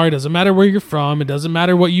color you are. It doesn't matter where you're from. It doesn't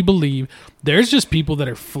matter what you believe. There's just people that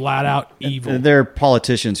are flat out evil. They're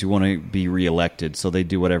politicians who want to be reelected, so they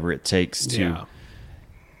do whatever it takes to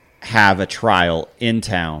have a trial in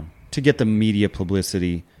town to get the media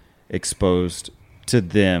publicity exposed to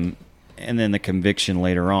them, and then the conviction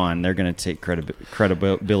later on. They're going to take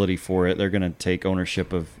credibility for it. They're going to take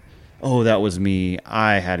ownership of, oh, that was me.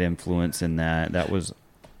 I had influence in that. That was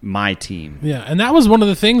my team. Yeah, and that was one of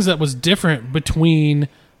the things that was different between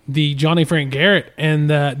the Johnny Frank Garrett and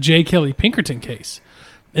the J. Kelly Pinkerton case.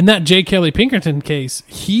 In that J. Kelly Pinkerton case,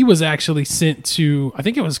 he was actually sent to, I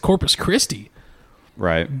think it was Corpus Christi.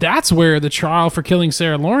 Right. That's where the trial for killing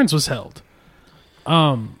Sarah Lawrence was held.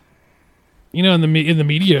 In the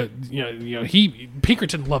media,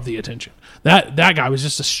 Pinkerton loved the attention. That guy was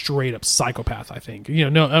just a straight up psychopath. I think.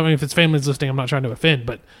 If it's families listening, I'm not trying to offend,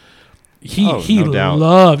 but he no doubt.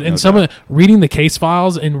 loved, and some of reading the case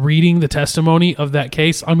files and reading the testimony of that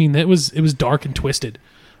case. It was dark and twisted.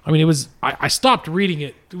 It was. I stopped reading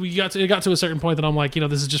it. It got to a certain point that I'm like,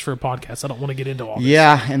 this is just for a podcast. I don't want to get into all this.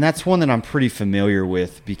 Yeah, and that's one that I'm pretty familiar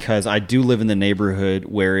with because I do live in the neighborhood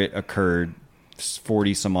where it occurred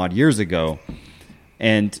 40 some odd years ago,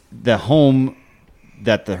 and the home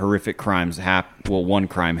that the horrific crimes one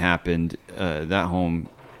crime happened, that home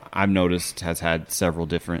I've noticed has had several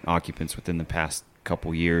different occupants within the past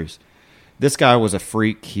couple years. This guy was a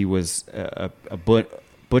freak. He was a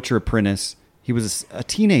butcher apprentice. He was a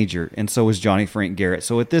teenager, and so was Johnny Frank Garrett.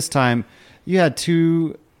 So at this time, you had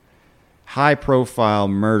two high-profile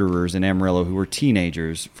murderers in Amarillo who were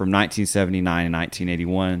teenagers from 1979 and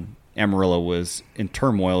 1981. Amarillo was in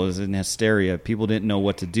turmoil, was in hysteria. People didn't know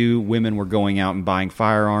what to do. Women were going out and buying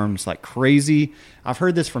firearms like crazy. I've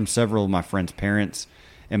heard this from several of my friends' parents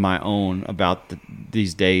and my own about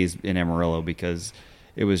these days in Amarillo because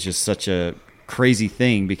it was just such a crazy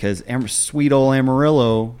thing because sweet old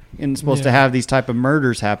Amarillo isn't supposed to have these type of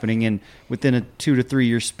murders happening, and within a 2 to 3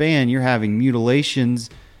 year span, you're having mutilations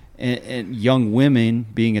and young women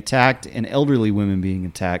being attacked and elderly women being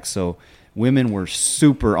attacked. So women were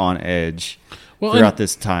super on edge throughout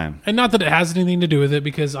this time. And not that it has anything to do with it,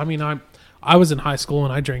 because I was in high school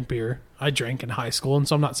and I drank beer. I drank in high school, and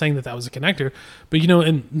so I'm not saying that was a connector. But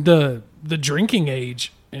in the drinking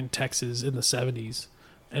age in Texas in the 70s.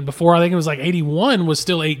 And before, I think it was like 81 was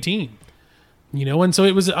still 18. You know, and so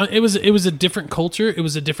it was a different culture. It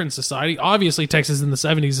was a different society. Obviously, Texas in the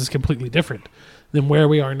 70s is completely different than where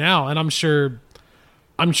we are now. And I'm sure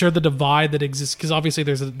the divide that exists, because obviously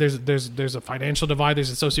there's a financial divide, there's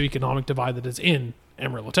a socioeconomic divide that is in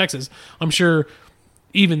Amarillo, Texas. I'm sure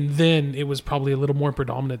even then it was probably a little more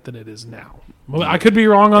predominant than it is now. Well, I could be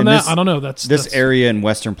wrong on that. I don't know. This area in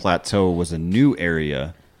Western Plateau was a new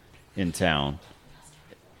area in town.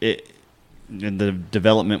 The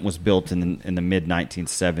development was built in the mid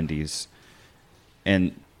 1970s,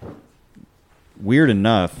 and weird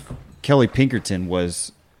enough, Kelly Pinkerton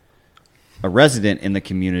was a resident in the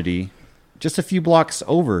community just a few blocks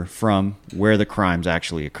over from where the crimes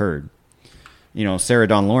actually occurred. You know, Sarah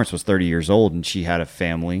Dawn Lawrence was 30 years old, and she had a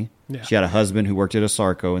family. Yeah. She had a husband who worked at a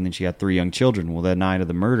Sarco, and then she had 3 young children. Well, that night of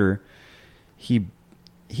the murder, he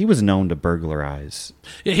was known to burglarize.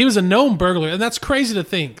 Yeah, he was a known burglar, and that's crazy to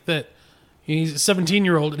think that he's a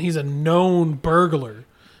 17-year-old and he's a known burglar.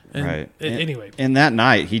 And right. Anyway. And that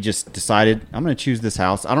night, he just decided, I'm going to choose this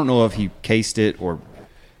house. I don't know if he cased it or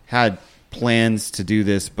had plans to do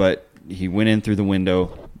this, but he went in through the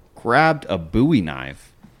window, grabbed a Bowie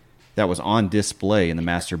knife that was on display in the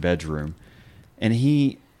master bedroom, and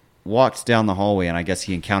he walked down the hallway, and I guess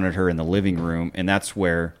he encountered her in the living room, and that's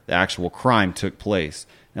where the actual crime took place.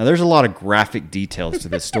 Now, there's a lot of graphic details to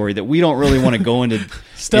this story that we don't really want to go into.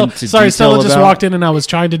 Stella just walked in, and I was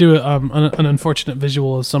trying to do an unfortunate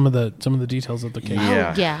visual of some of the details of the case.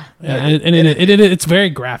 Yeah. Oh, yeah. And it's very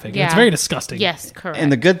graphic. Yeah. It's very disgusting. Yes, correct. And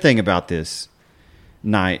the good thing about this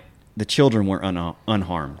night, the children were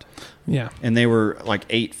unharmed. Yeah. And they were like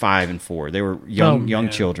 8, 5, and 4. They were young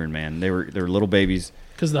children, man. They were little babies.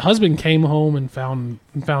 Because the husband came home and found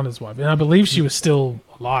his wife, and I believe she was still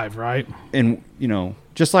alive, right? And you know,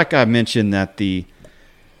 just like I mentioned that the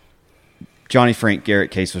Johnny Frank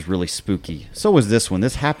Garrett case was really spooky, so was this one.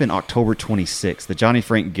 This happened October 26th. The Johnny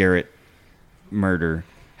Frank Garrett murder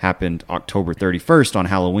happened October 31st on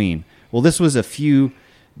Halloween. Well, this was a few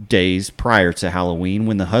days prior to Halloween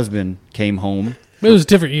when the husband came home. It was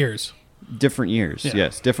different years. Different years, yeah.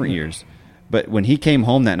 Yes, different years. But when he came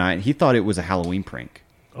home that night, he thought it was a Halloween prank.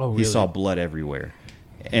 Oh, really? He saw blood everywhere.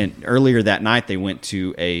 And earlier that night, they went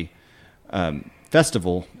to a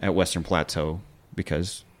festival at Western Plateau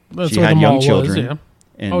because she had young children. Was,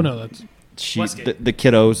 yeah. And that's the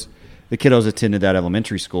kiddos attended that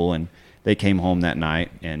elementary school, and they came home that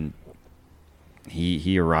night. And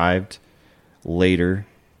he arrived later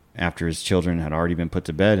after his children had already been put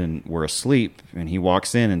to bed and were asleep. And he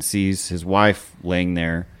walks in and sees his wife laying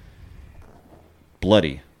there,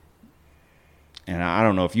 bloody. And I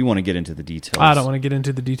don't know if you want to get into the details. I don't want to get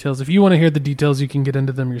into the details. If you want to hear the details, you can get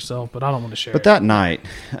into them yourself, but I don't want to share. But that night,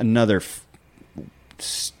 another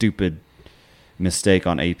stupid mistake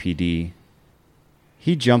on APD.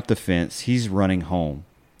 He jumped the fence. He's running home.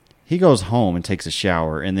 He goes home and takes a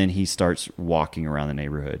shower, and then he starts walking around the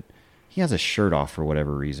neighborhood. He has a shirt off for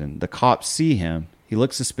whatever reason. The cops see him. He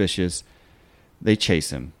looks suspicious. They chase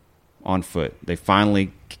him on foot. They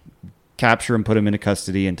finally capture him, put him into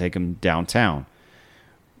custody, and take him downtown.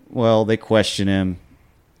 Well, they question him.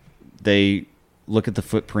 They look at the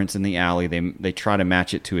footprints in the alley. They try to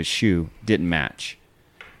match it to his shoe. Didn't match.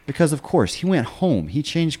 Because, of course, he went home. He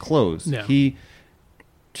changed clothes. Yeah. He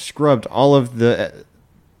scrubbed all of the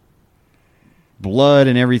blood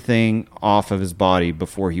and everything off of his body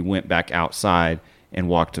before he went back outside and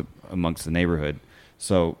walked amongst the neighborhood.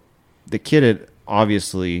 So the kid had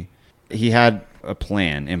obviously, he had a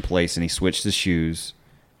plan in place, and he switched his shoes,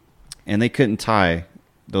 and they couldn't tie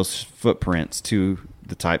those footprints to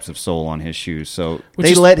the types of sole on his shoes, so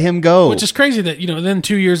they let him go. Which is crazy that, then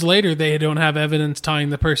 2 years later they don't have evidence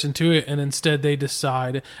tying the person to it, and instead they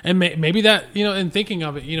decide, and maybe that, in thinking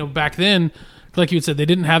of it, back then, like you had said, they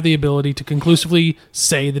didn't have the ability to conclusively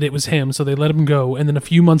say that it was him, so they let him go, and then a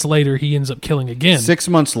few months later he ends up killing again. 6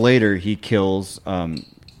 months later he kills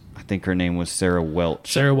I think her name was Sarah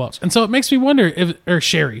Welch. And so it makes me wonder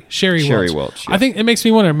Sherry Welch. Yeah. I think it makes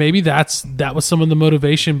me wonder, maybe that was some of the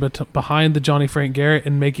motivation behind the Johnny Frank Garrett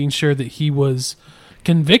and making sure that he was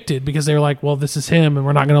convicted, because they were like, well, this is him, and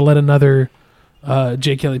we're not going to let another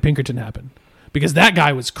J. Kelly Pinkerton happen. Because that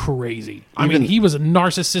guy was crazy. I mean, he was a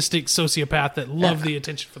narcissistic sociopath that loved the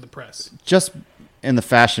attention for the press. Just in the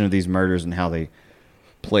fashion of these murders and how they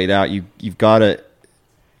played out, you've got to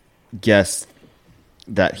guess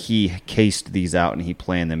that he cased these out and he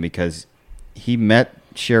planned them, because he met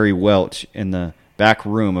Sherry Welch in the back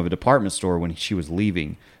room of a department store when she was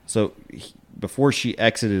leaving. So before she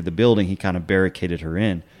exited the building, he kind of barricaded her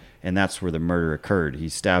in, and that's where the murder occurred. He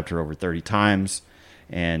stabbed her over 30 times,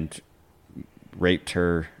 and raped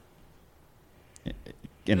her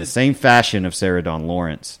in the same fashion of Sarah Dawn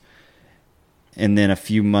Lawrence. And then a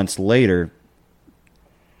few months later,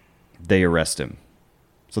 they arrest him.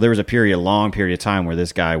 So there was a long period of time where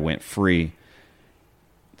this guy went free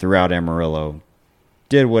throughout Amarillo,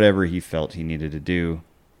 did whatever he felt he needed to do,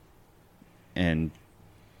 and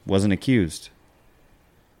wasn't accused.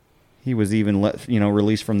 He was even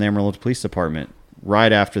released from the Amarillo Police Department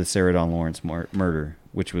right after the Sarah Dawn Lawrence murder,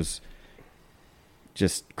 which was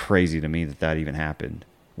just crazy to me that even happened.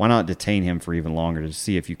 Why not detain him for even longer to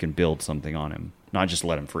see if you can build something on him, not just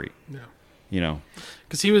let him free? Yeah.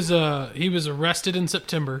 Because he was arrested in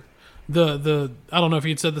September. The I don't know if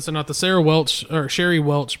you'd said this or not. The Sherry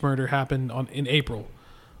Welch murder happened in April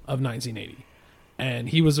of 1980, and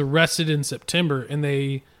he was arrested in September. And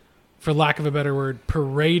they, for lack of a better word,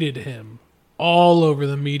 paraded him all over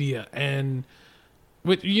the media. And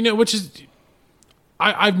which is,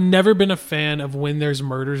 I've never been a fan of when there's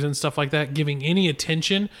murders and stuff like that, giving any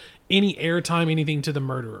attention, any airtime, anything to the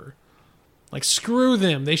murderer. Like, screw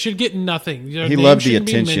them. They should get nothing. He loved the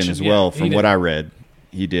attention as well, from what I read.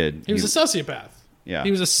 He did. He was a sociopath. Yeah.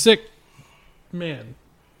 He was a sick man.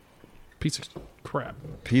 Piece of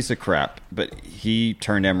crap. But he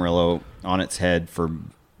turned Amarillo on its head for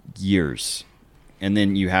years. And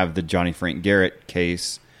then you have the Johnny Frank Garrett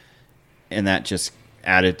case, and that just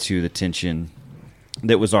added to the tension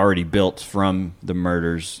that was already built from the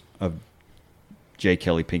murders of J.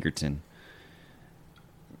 Kelly Pinkerton.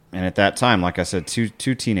 And at that time, like I said, two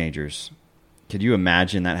teenagers. Could you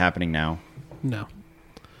imagine that happening now? No.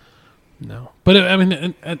 But I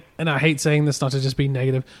mean, and I hate saying this not to just be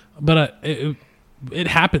negative, but it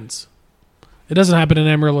happens. It doesn't happen in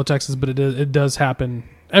Amarillo, Texas, but it does happen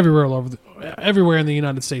everywhere everywhere in the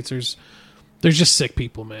United States. There's just sick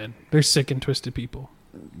people, man. There's sick and twisted people.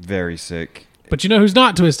 Very sick. But you know who's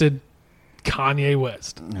not twisted? Kanye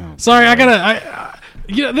West. Oh, sorry,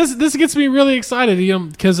 this gets me really excited,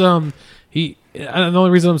 because and the only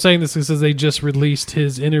reason I'm saying this is because they just released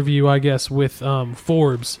his interview, I guess, with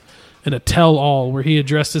Forbes in a tell-all where he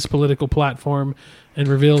addressed his political platform and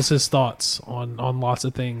reveals his thoughts on lots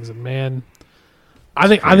of things. And man, I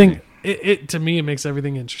think it to me it makes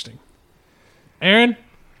everything interesting. Aaron,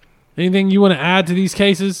 anything you want to add to these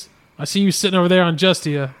cases? I see you sitting over there on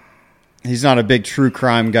Justia. He's not a big true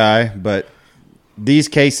crime guy, but these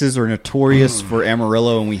cases are notorious for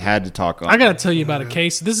Amarillo, and we had to talk on I got to tell you about a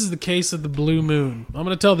case. This is the case of the Blue Moon. I'm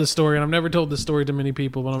going to tell this story, and I've never told this story to many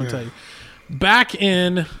people, but I'm going to tell you. Back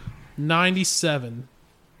in 96,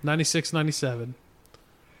 97,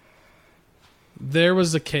 there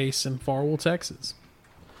was a case in Farwell, Texas,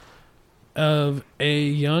 of a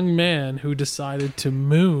young man who decided to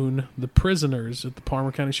moon the prisoners at the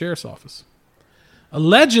Palmer County Sheriff's Office.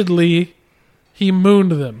 Allegedly, he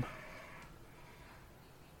mooned them,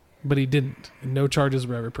 but he didn't, and no charges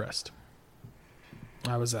were ever pressed.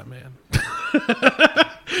 I was that man.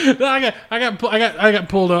 I got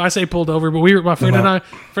pulled over. I say pulled over, but my friend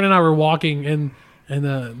and I were walking, and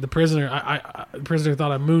the prisoner, the prisoner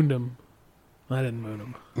thought I mooned him. I didn't moon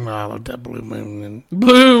him. No, I love that Blue Moon. And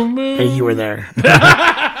Blue Moon. hey, you were there.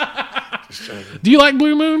 Do you like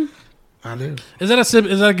Blue Moon? I do. Is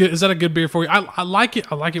that a good beer for you? I like it.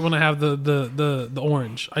 I like it when I have the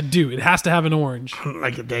orange. I do. It has to have an orange.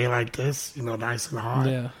 Like a day like this, nice and hot.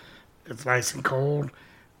 Yeah. It's nice and cold.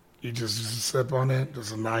 You just sip on it.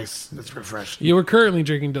 It's refreshing. You were currently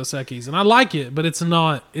drinking Dos Equis, and I like it, but it's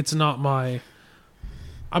not my.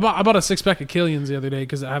 I bought a 6-pack of Killians the other day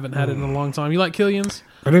because I haven't had it in a long time. You like Killians?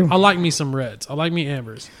 I do. I like me some reds. I like me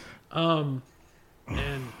ambers. And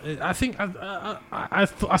I think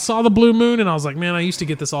I saw the Blue Moon, and I was like, man, I used to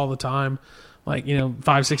get this all the time,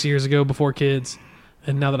 5-6 years ago before kids.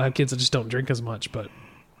 And now that I have kids, I just don't drink as much. But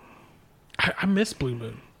I miss Blue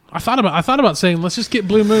Moon. I thought about saying let's just get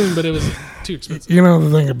Blue Moon, but it was too expensive. The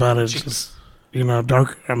thing about it is just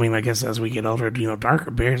dark. I mean, I guess as we get older,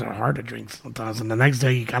 darker beers are hard to drink sometimes, and the next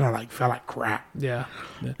day you kind of feel like crap. Yeah.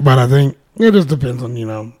 But I think it just depends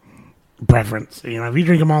on preference. If you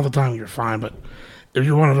drink them all the time, you're fine. But if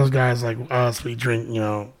you're one of those guys like us, we drink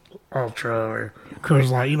Ultra or Coors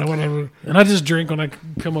Light, whatever. And I just drink when I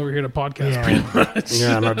come over here to podcast. Pretty much.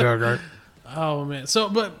 Yeah, no joke, right? Oh man! So,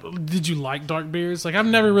 but did you like dark beers? I've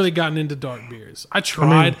never really gotten into dark beers. I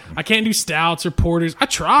tried. I can't do stouts or porters. I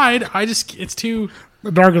tried. It's too.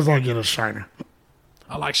 The dark is like a Shiner.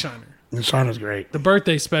 I like Shiner. The Shiner's great. The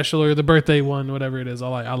birthday special or the birthday one, whatever it is.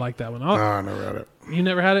 I like that one. I never had it. You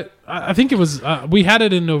never had it? I think it was. We had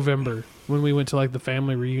it in November when we went to the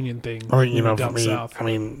family reunion thing. I think for down me, south.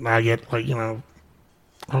 I get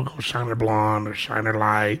I'll go Shiner Blonde or Shiner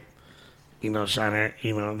Light. Shiner.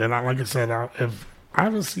 They're not, like I said. If I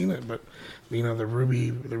haven't seen it, but the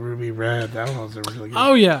ruby red, that one was a really good.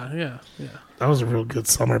 Oh yeah. That was a real good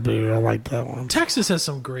summer beer. I like that one. Texas has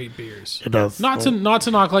some great beers. It does. Not to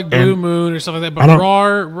knock like Blue Moon or stuff like that, but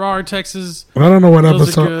raw Texas. I don't know what those are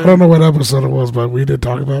episode. good. I don't know what episode it was, but we did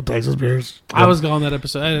talk about Texas beers. I was gone that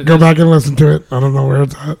episode. Go back and listen to it. I don't know where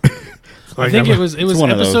it's at. I think it was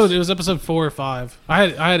one of those. episode. It was episode 4 or 5. I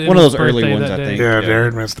had one of those Emma's early birthday ones, that I day. think. Yeah,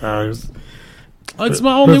 Jared missed out. It's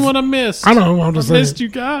my only one I missed. I know. I'm just I saying. missed you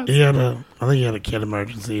guys. I think he had a kid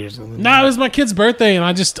emergency or something. No, it was my kid's birthday, and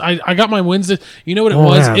I got my Wednesday. You know what it Oh,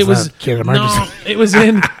 was? yeah, It was kid emergency. it was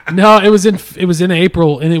in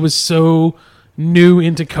April, and it was so new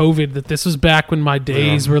into COVID that this was back when my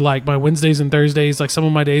days were like my Wednesdays and Thursdays. Like some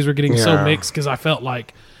of my days were getting so mixed because I felt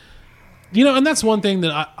like, and that's one thing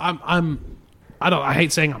that I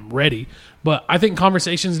hate saying I'm ready, but I think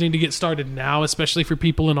conversations need to get started now, especially for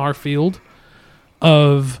people in our field,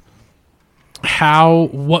 of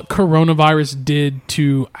what coronavirus did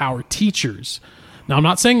to our teachers. Now, I'm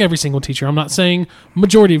not saying every single teacher. I'm not saying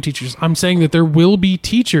majority of teachers. I'm saying that there will be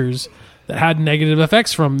teachers that had negative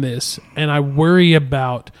effects from this. And I worry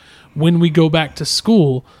about when we go back to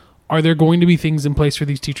school, are there going to be things in place for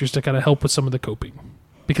these teachers to kind of help with some of the coping?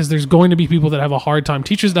 Because there's going to be people that have a hard time,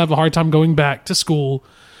 teachers that have a hard time going back to school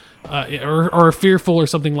or are fearful or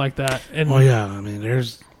something like that. And Well, yeah.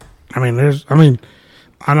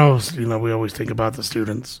 I know, we always think about the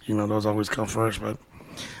students. Those always come first, but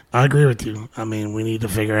I agree with you. We need to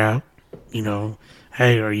figure out,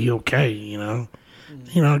 hey, are you okay?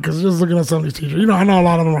 Because just looking at some of these teachers, I know a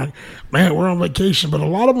lot of them are like, man, we're on vacation, but a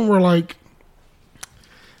lot of them were like,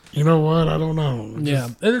 you know what? I don't know. Yeah,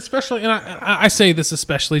 and especially, and I say this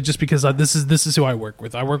especially just because this is who I work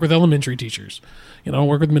with. I work with elementary teachers. I don't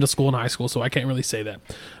work with middle school and high school, so I can't really say that.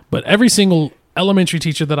 But every single elementary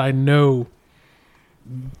teacher that I know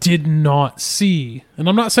did not see, and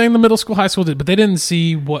I'm not saying the middle school, high school did, but they didn't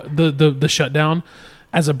see what the shutdown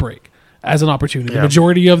as a break, as an opportunity. Yeah. The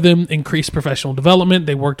majority of them increased professional development.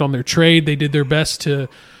 They worked on their trade. They did their best to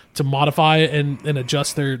modify it and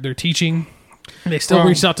adjust their teaching. And they still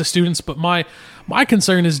reached out to students, but my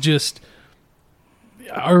concern is just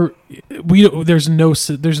there's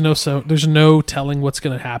no telling what's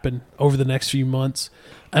going to happen over the next few months.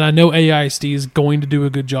 And I know AISD is going to do a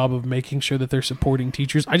good job of making sure that they're supporting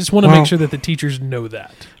teachers. I just want to make sure that the teachers know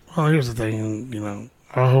that. Well, here's the thing,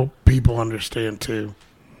 I hope people understand too,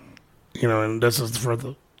 and this is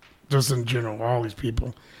just in general, all these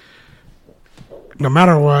people. No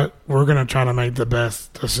matter what, we're going to try to make the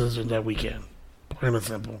best decision that we can. Plain and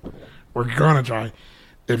simple. We're going to try.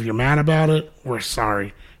 If you're mad about it, we're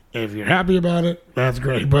sorry. If you're happy about it, that's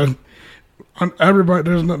great. But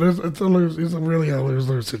everybody, it's really a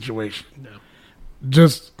lose-lose situation. No.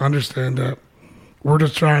 Just understand that we're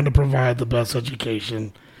just trying to provide the best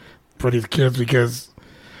education for these kids because,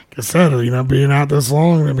 like I said, being out this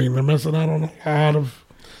long, they're missing out on a lot of.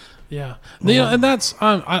 Yeah, and that's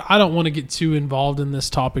I don't want to get too involved in this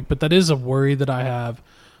topic, but that is a worry that I have.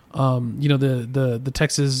 The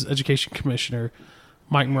Texas Education Commissioner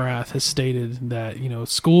Mike Morath has stated that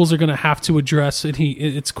schools are going to have to address, and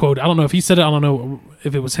it's quote, I don't know if he said it, I don't know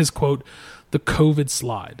if it was his quote, the COVID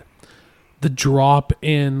slide, the drop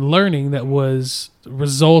in learning that was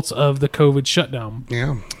results of the COVID shutdown,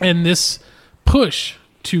 and this push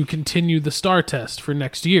to continue the STAR test for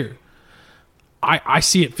next year. I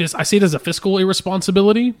see it. I see it as a fiscal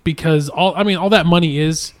irresponsibility because all that money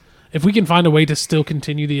is. If we can find a way to still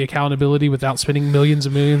continue the accountability without spending millions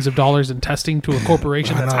and millions of dollars in testing to a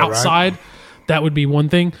corporation that's outside, that would be one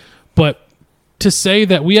thing. But to say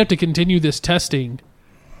that we have to continue this testing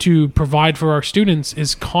to provide for our students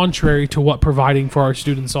is contrary to what providing for our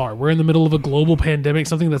students are. We're in the middle of a global pandemic,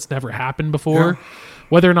 something that's never happened before. Yeah.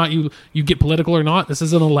 Whether or not you get political or not, this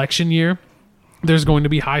is an election year. There's going to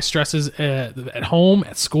be high stresses at home,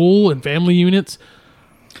 at school, and family units.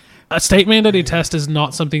 A state mandated test is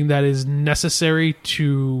not something that is necessary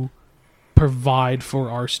to provide for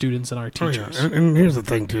our students and our teachers. Oh, yeah. And here's the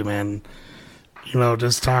thing, too, man.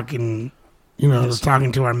 Just talking, just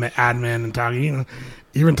talking to our admin and talking,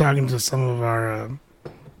 even talking to some of our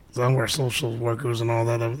social workers and all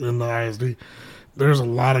that in the ISD. There's a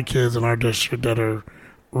lot of kids in our district that are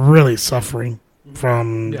really suffering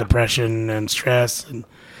from depression and stress and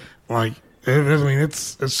it's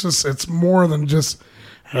more than just,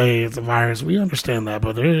 hey, it's a virus. We understand that,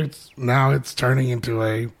 but it's turning into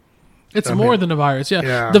a. It's more than a virus.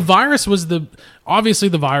 Yeah. The virus was obviously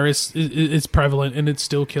the virus is prevalent and it's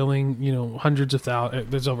still killing, hundreds of thousands.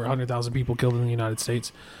 There's over 100,000 people killed in the United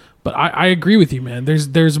States. But I agree with you, man.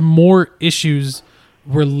 There's more issues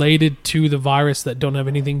related to the virus that don't have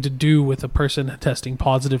anything to do with a person testing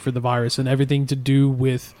positive for the virus, and everything to do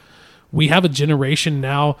with, we have a generation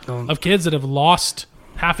now of kids that have lost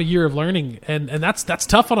half a year of learning, and that's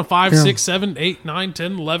tough on a 5, 6, 7, 8, 9,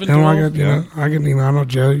 10, 11, 12. I know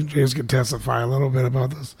James can testify a little bit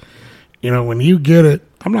about this. When you get it,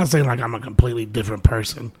 I'm not saying like I'm a completely different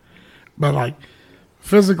person, but like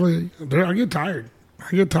physically, I get tired.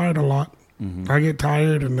 I get tired a lot. I get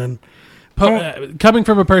tired, and then coming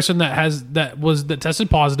from a person that tested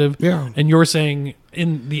positive, and you're saying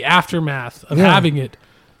in the aftermath of having it,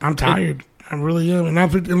 I'm tired. I really am, and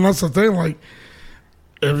that's the thing. Like,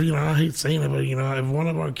 if I hate saying it, but if one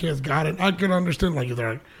of our kids got it, I could understand. Like, if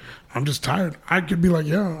they're like, I'm just tired, I could be like,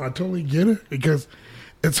 yeah, I totally get it, because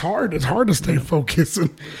it's hard. It's hard to stay focused. Or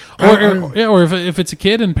if it's a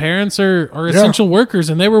kid and parents are essential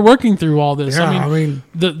workers and they were working through all this. Yeah, I mean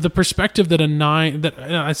the perspective that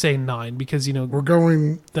I say 9 because we're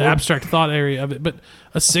going the abstract thought area of it, but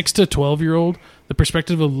a 6 to 12-year-old, the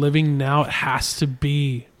perspective of living now, it has to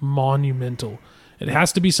be monumental. It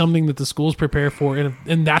has to be something that the schools prepare for,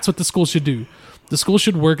 and that's what the schools should do. The schools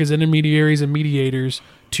should work as intermediaries and mediators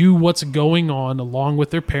to what's going on, along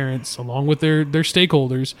with their parents, along with their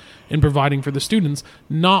stakeholders, in providing for the students,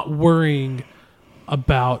 not worrying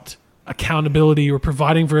about accountability or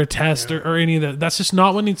providing for a test or any of that. That's just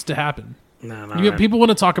not what needs to happen. No. People want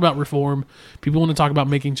to talk about reform. People want to talk about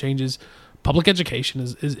making changes. Public education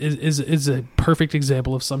is a perfect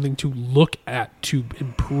example of something to look at to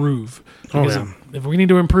improve. Because if we need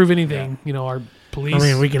to improve anything, our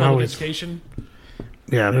police, we can always education.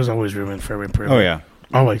 Yeah, there's always room for improvement. Oh, yeah.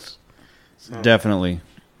 Always. So. Definitely.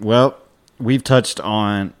 Well, we've touched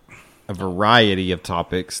on a variety of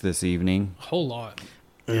topics this evening. A whole lot.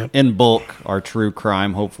 Yep. In bulk, our true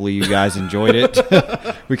crime. Hopefully you guys enjoyed it.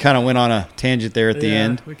 We kind of went on a tangent there at the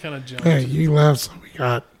end. We kind of jumped. Hey, you left, so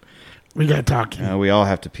we got talking. We all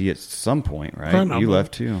have to pee at some point, right? You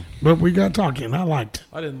left too. But we got talking. I liked it.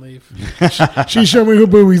 I didn't leave. She showed me her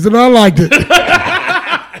boobies, and I liked it.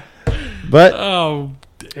 But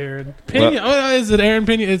Aaron Pena. Is it Aaron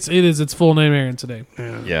Pena? It is. It's full name Aaron today.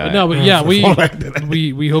 Yeah.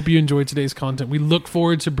 We hope you enjoyed today's content. We look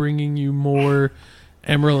forward to bringing you more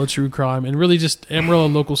Amarillo true crime and really just Amarillo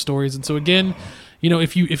local stories. And so again,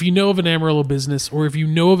 if you know of an Amarillo business, or if you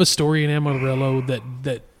know of a story in Amarillo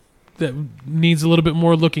that needs a little bit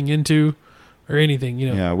more looking into, or anything,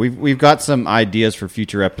 Yeah, we've got some ideas for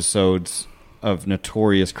future episodes of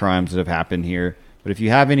notorious crimes that have happened here. But if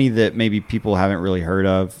you have any that maybe people haven't really heard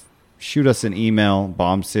of, shoot us an email,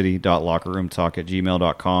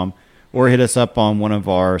 bombcity.lockerroomtalk@gmail.com, or hit us up on one of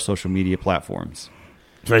our social media platforms.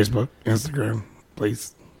 Facebook, Instagram,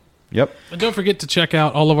 please. Yep. And don't forget to check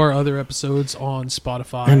out all of our other episodes on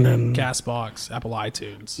Spotify, and then, CastBox, Apple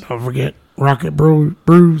iTunes. Don't forget Rocket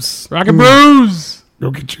Brews. Rocket Brews!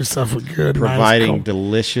 Go get yourself a good, providing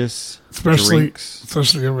delicious drinks.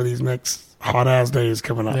 Especially over these next hot-ass days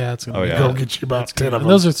coming up. Yeah, it's going to go get you about 10 of them. And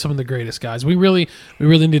those are some of the greatest guys. We really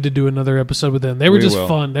need to do another episode with them. They were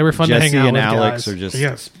fun. They were fun Jesse to hang out and with. Alex guys. are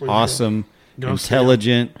just awesome,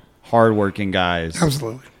 intelligent, hardworking guys.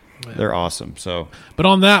 Absolutely. They're awesome. So, but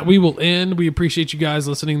on that, we will end. We appreciate you guys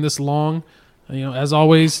listening this long. As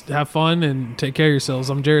always, have fun and take care of yourselves.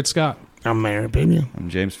 I'm Jared Scott. I'm Aaron Pena. I'm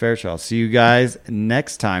James Fairchild. See you guys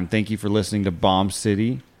next time. Thank you for listening to Bomb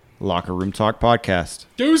City Locker Room Talk Podcast.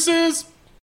 Deuces!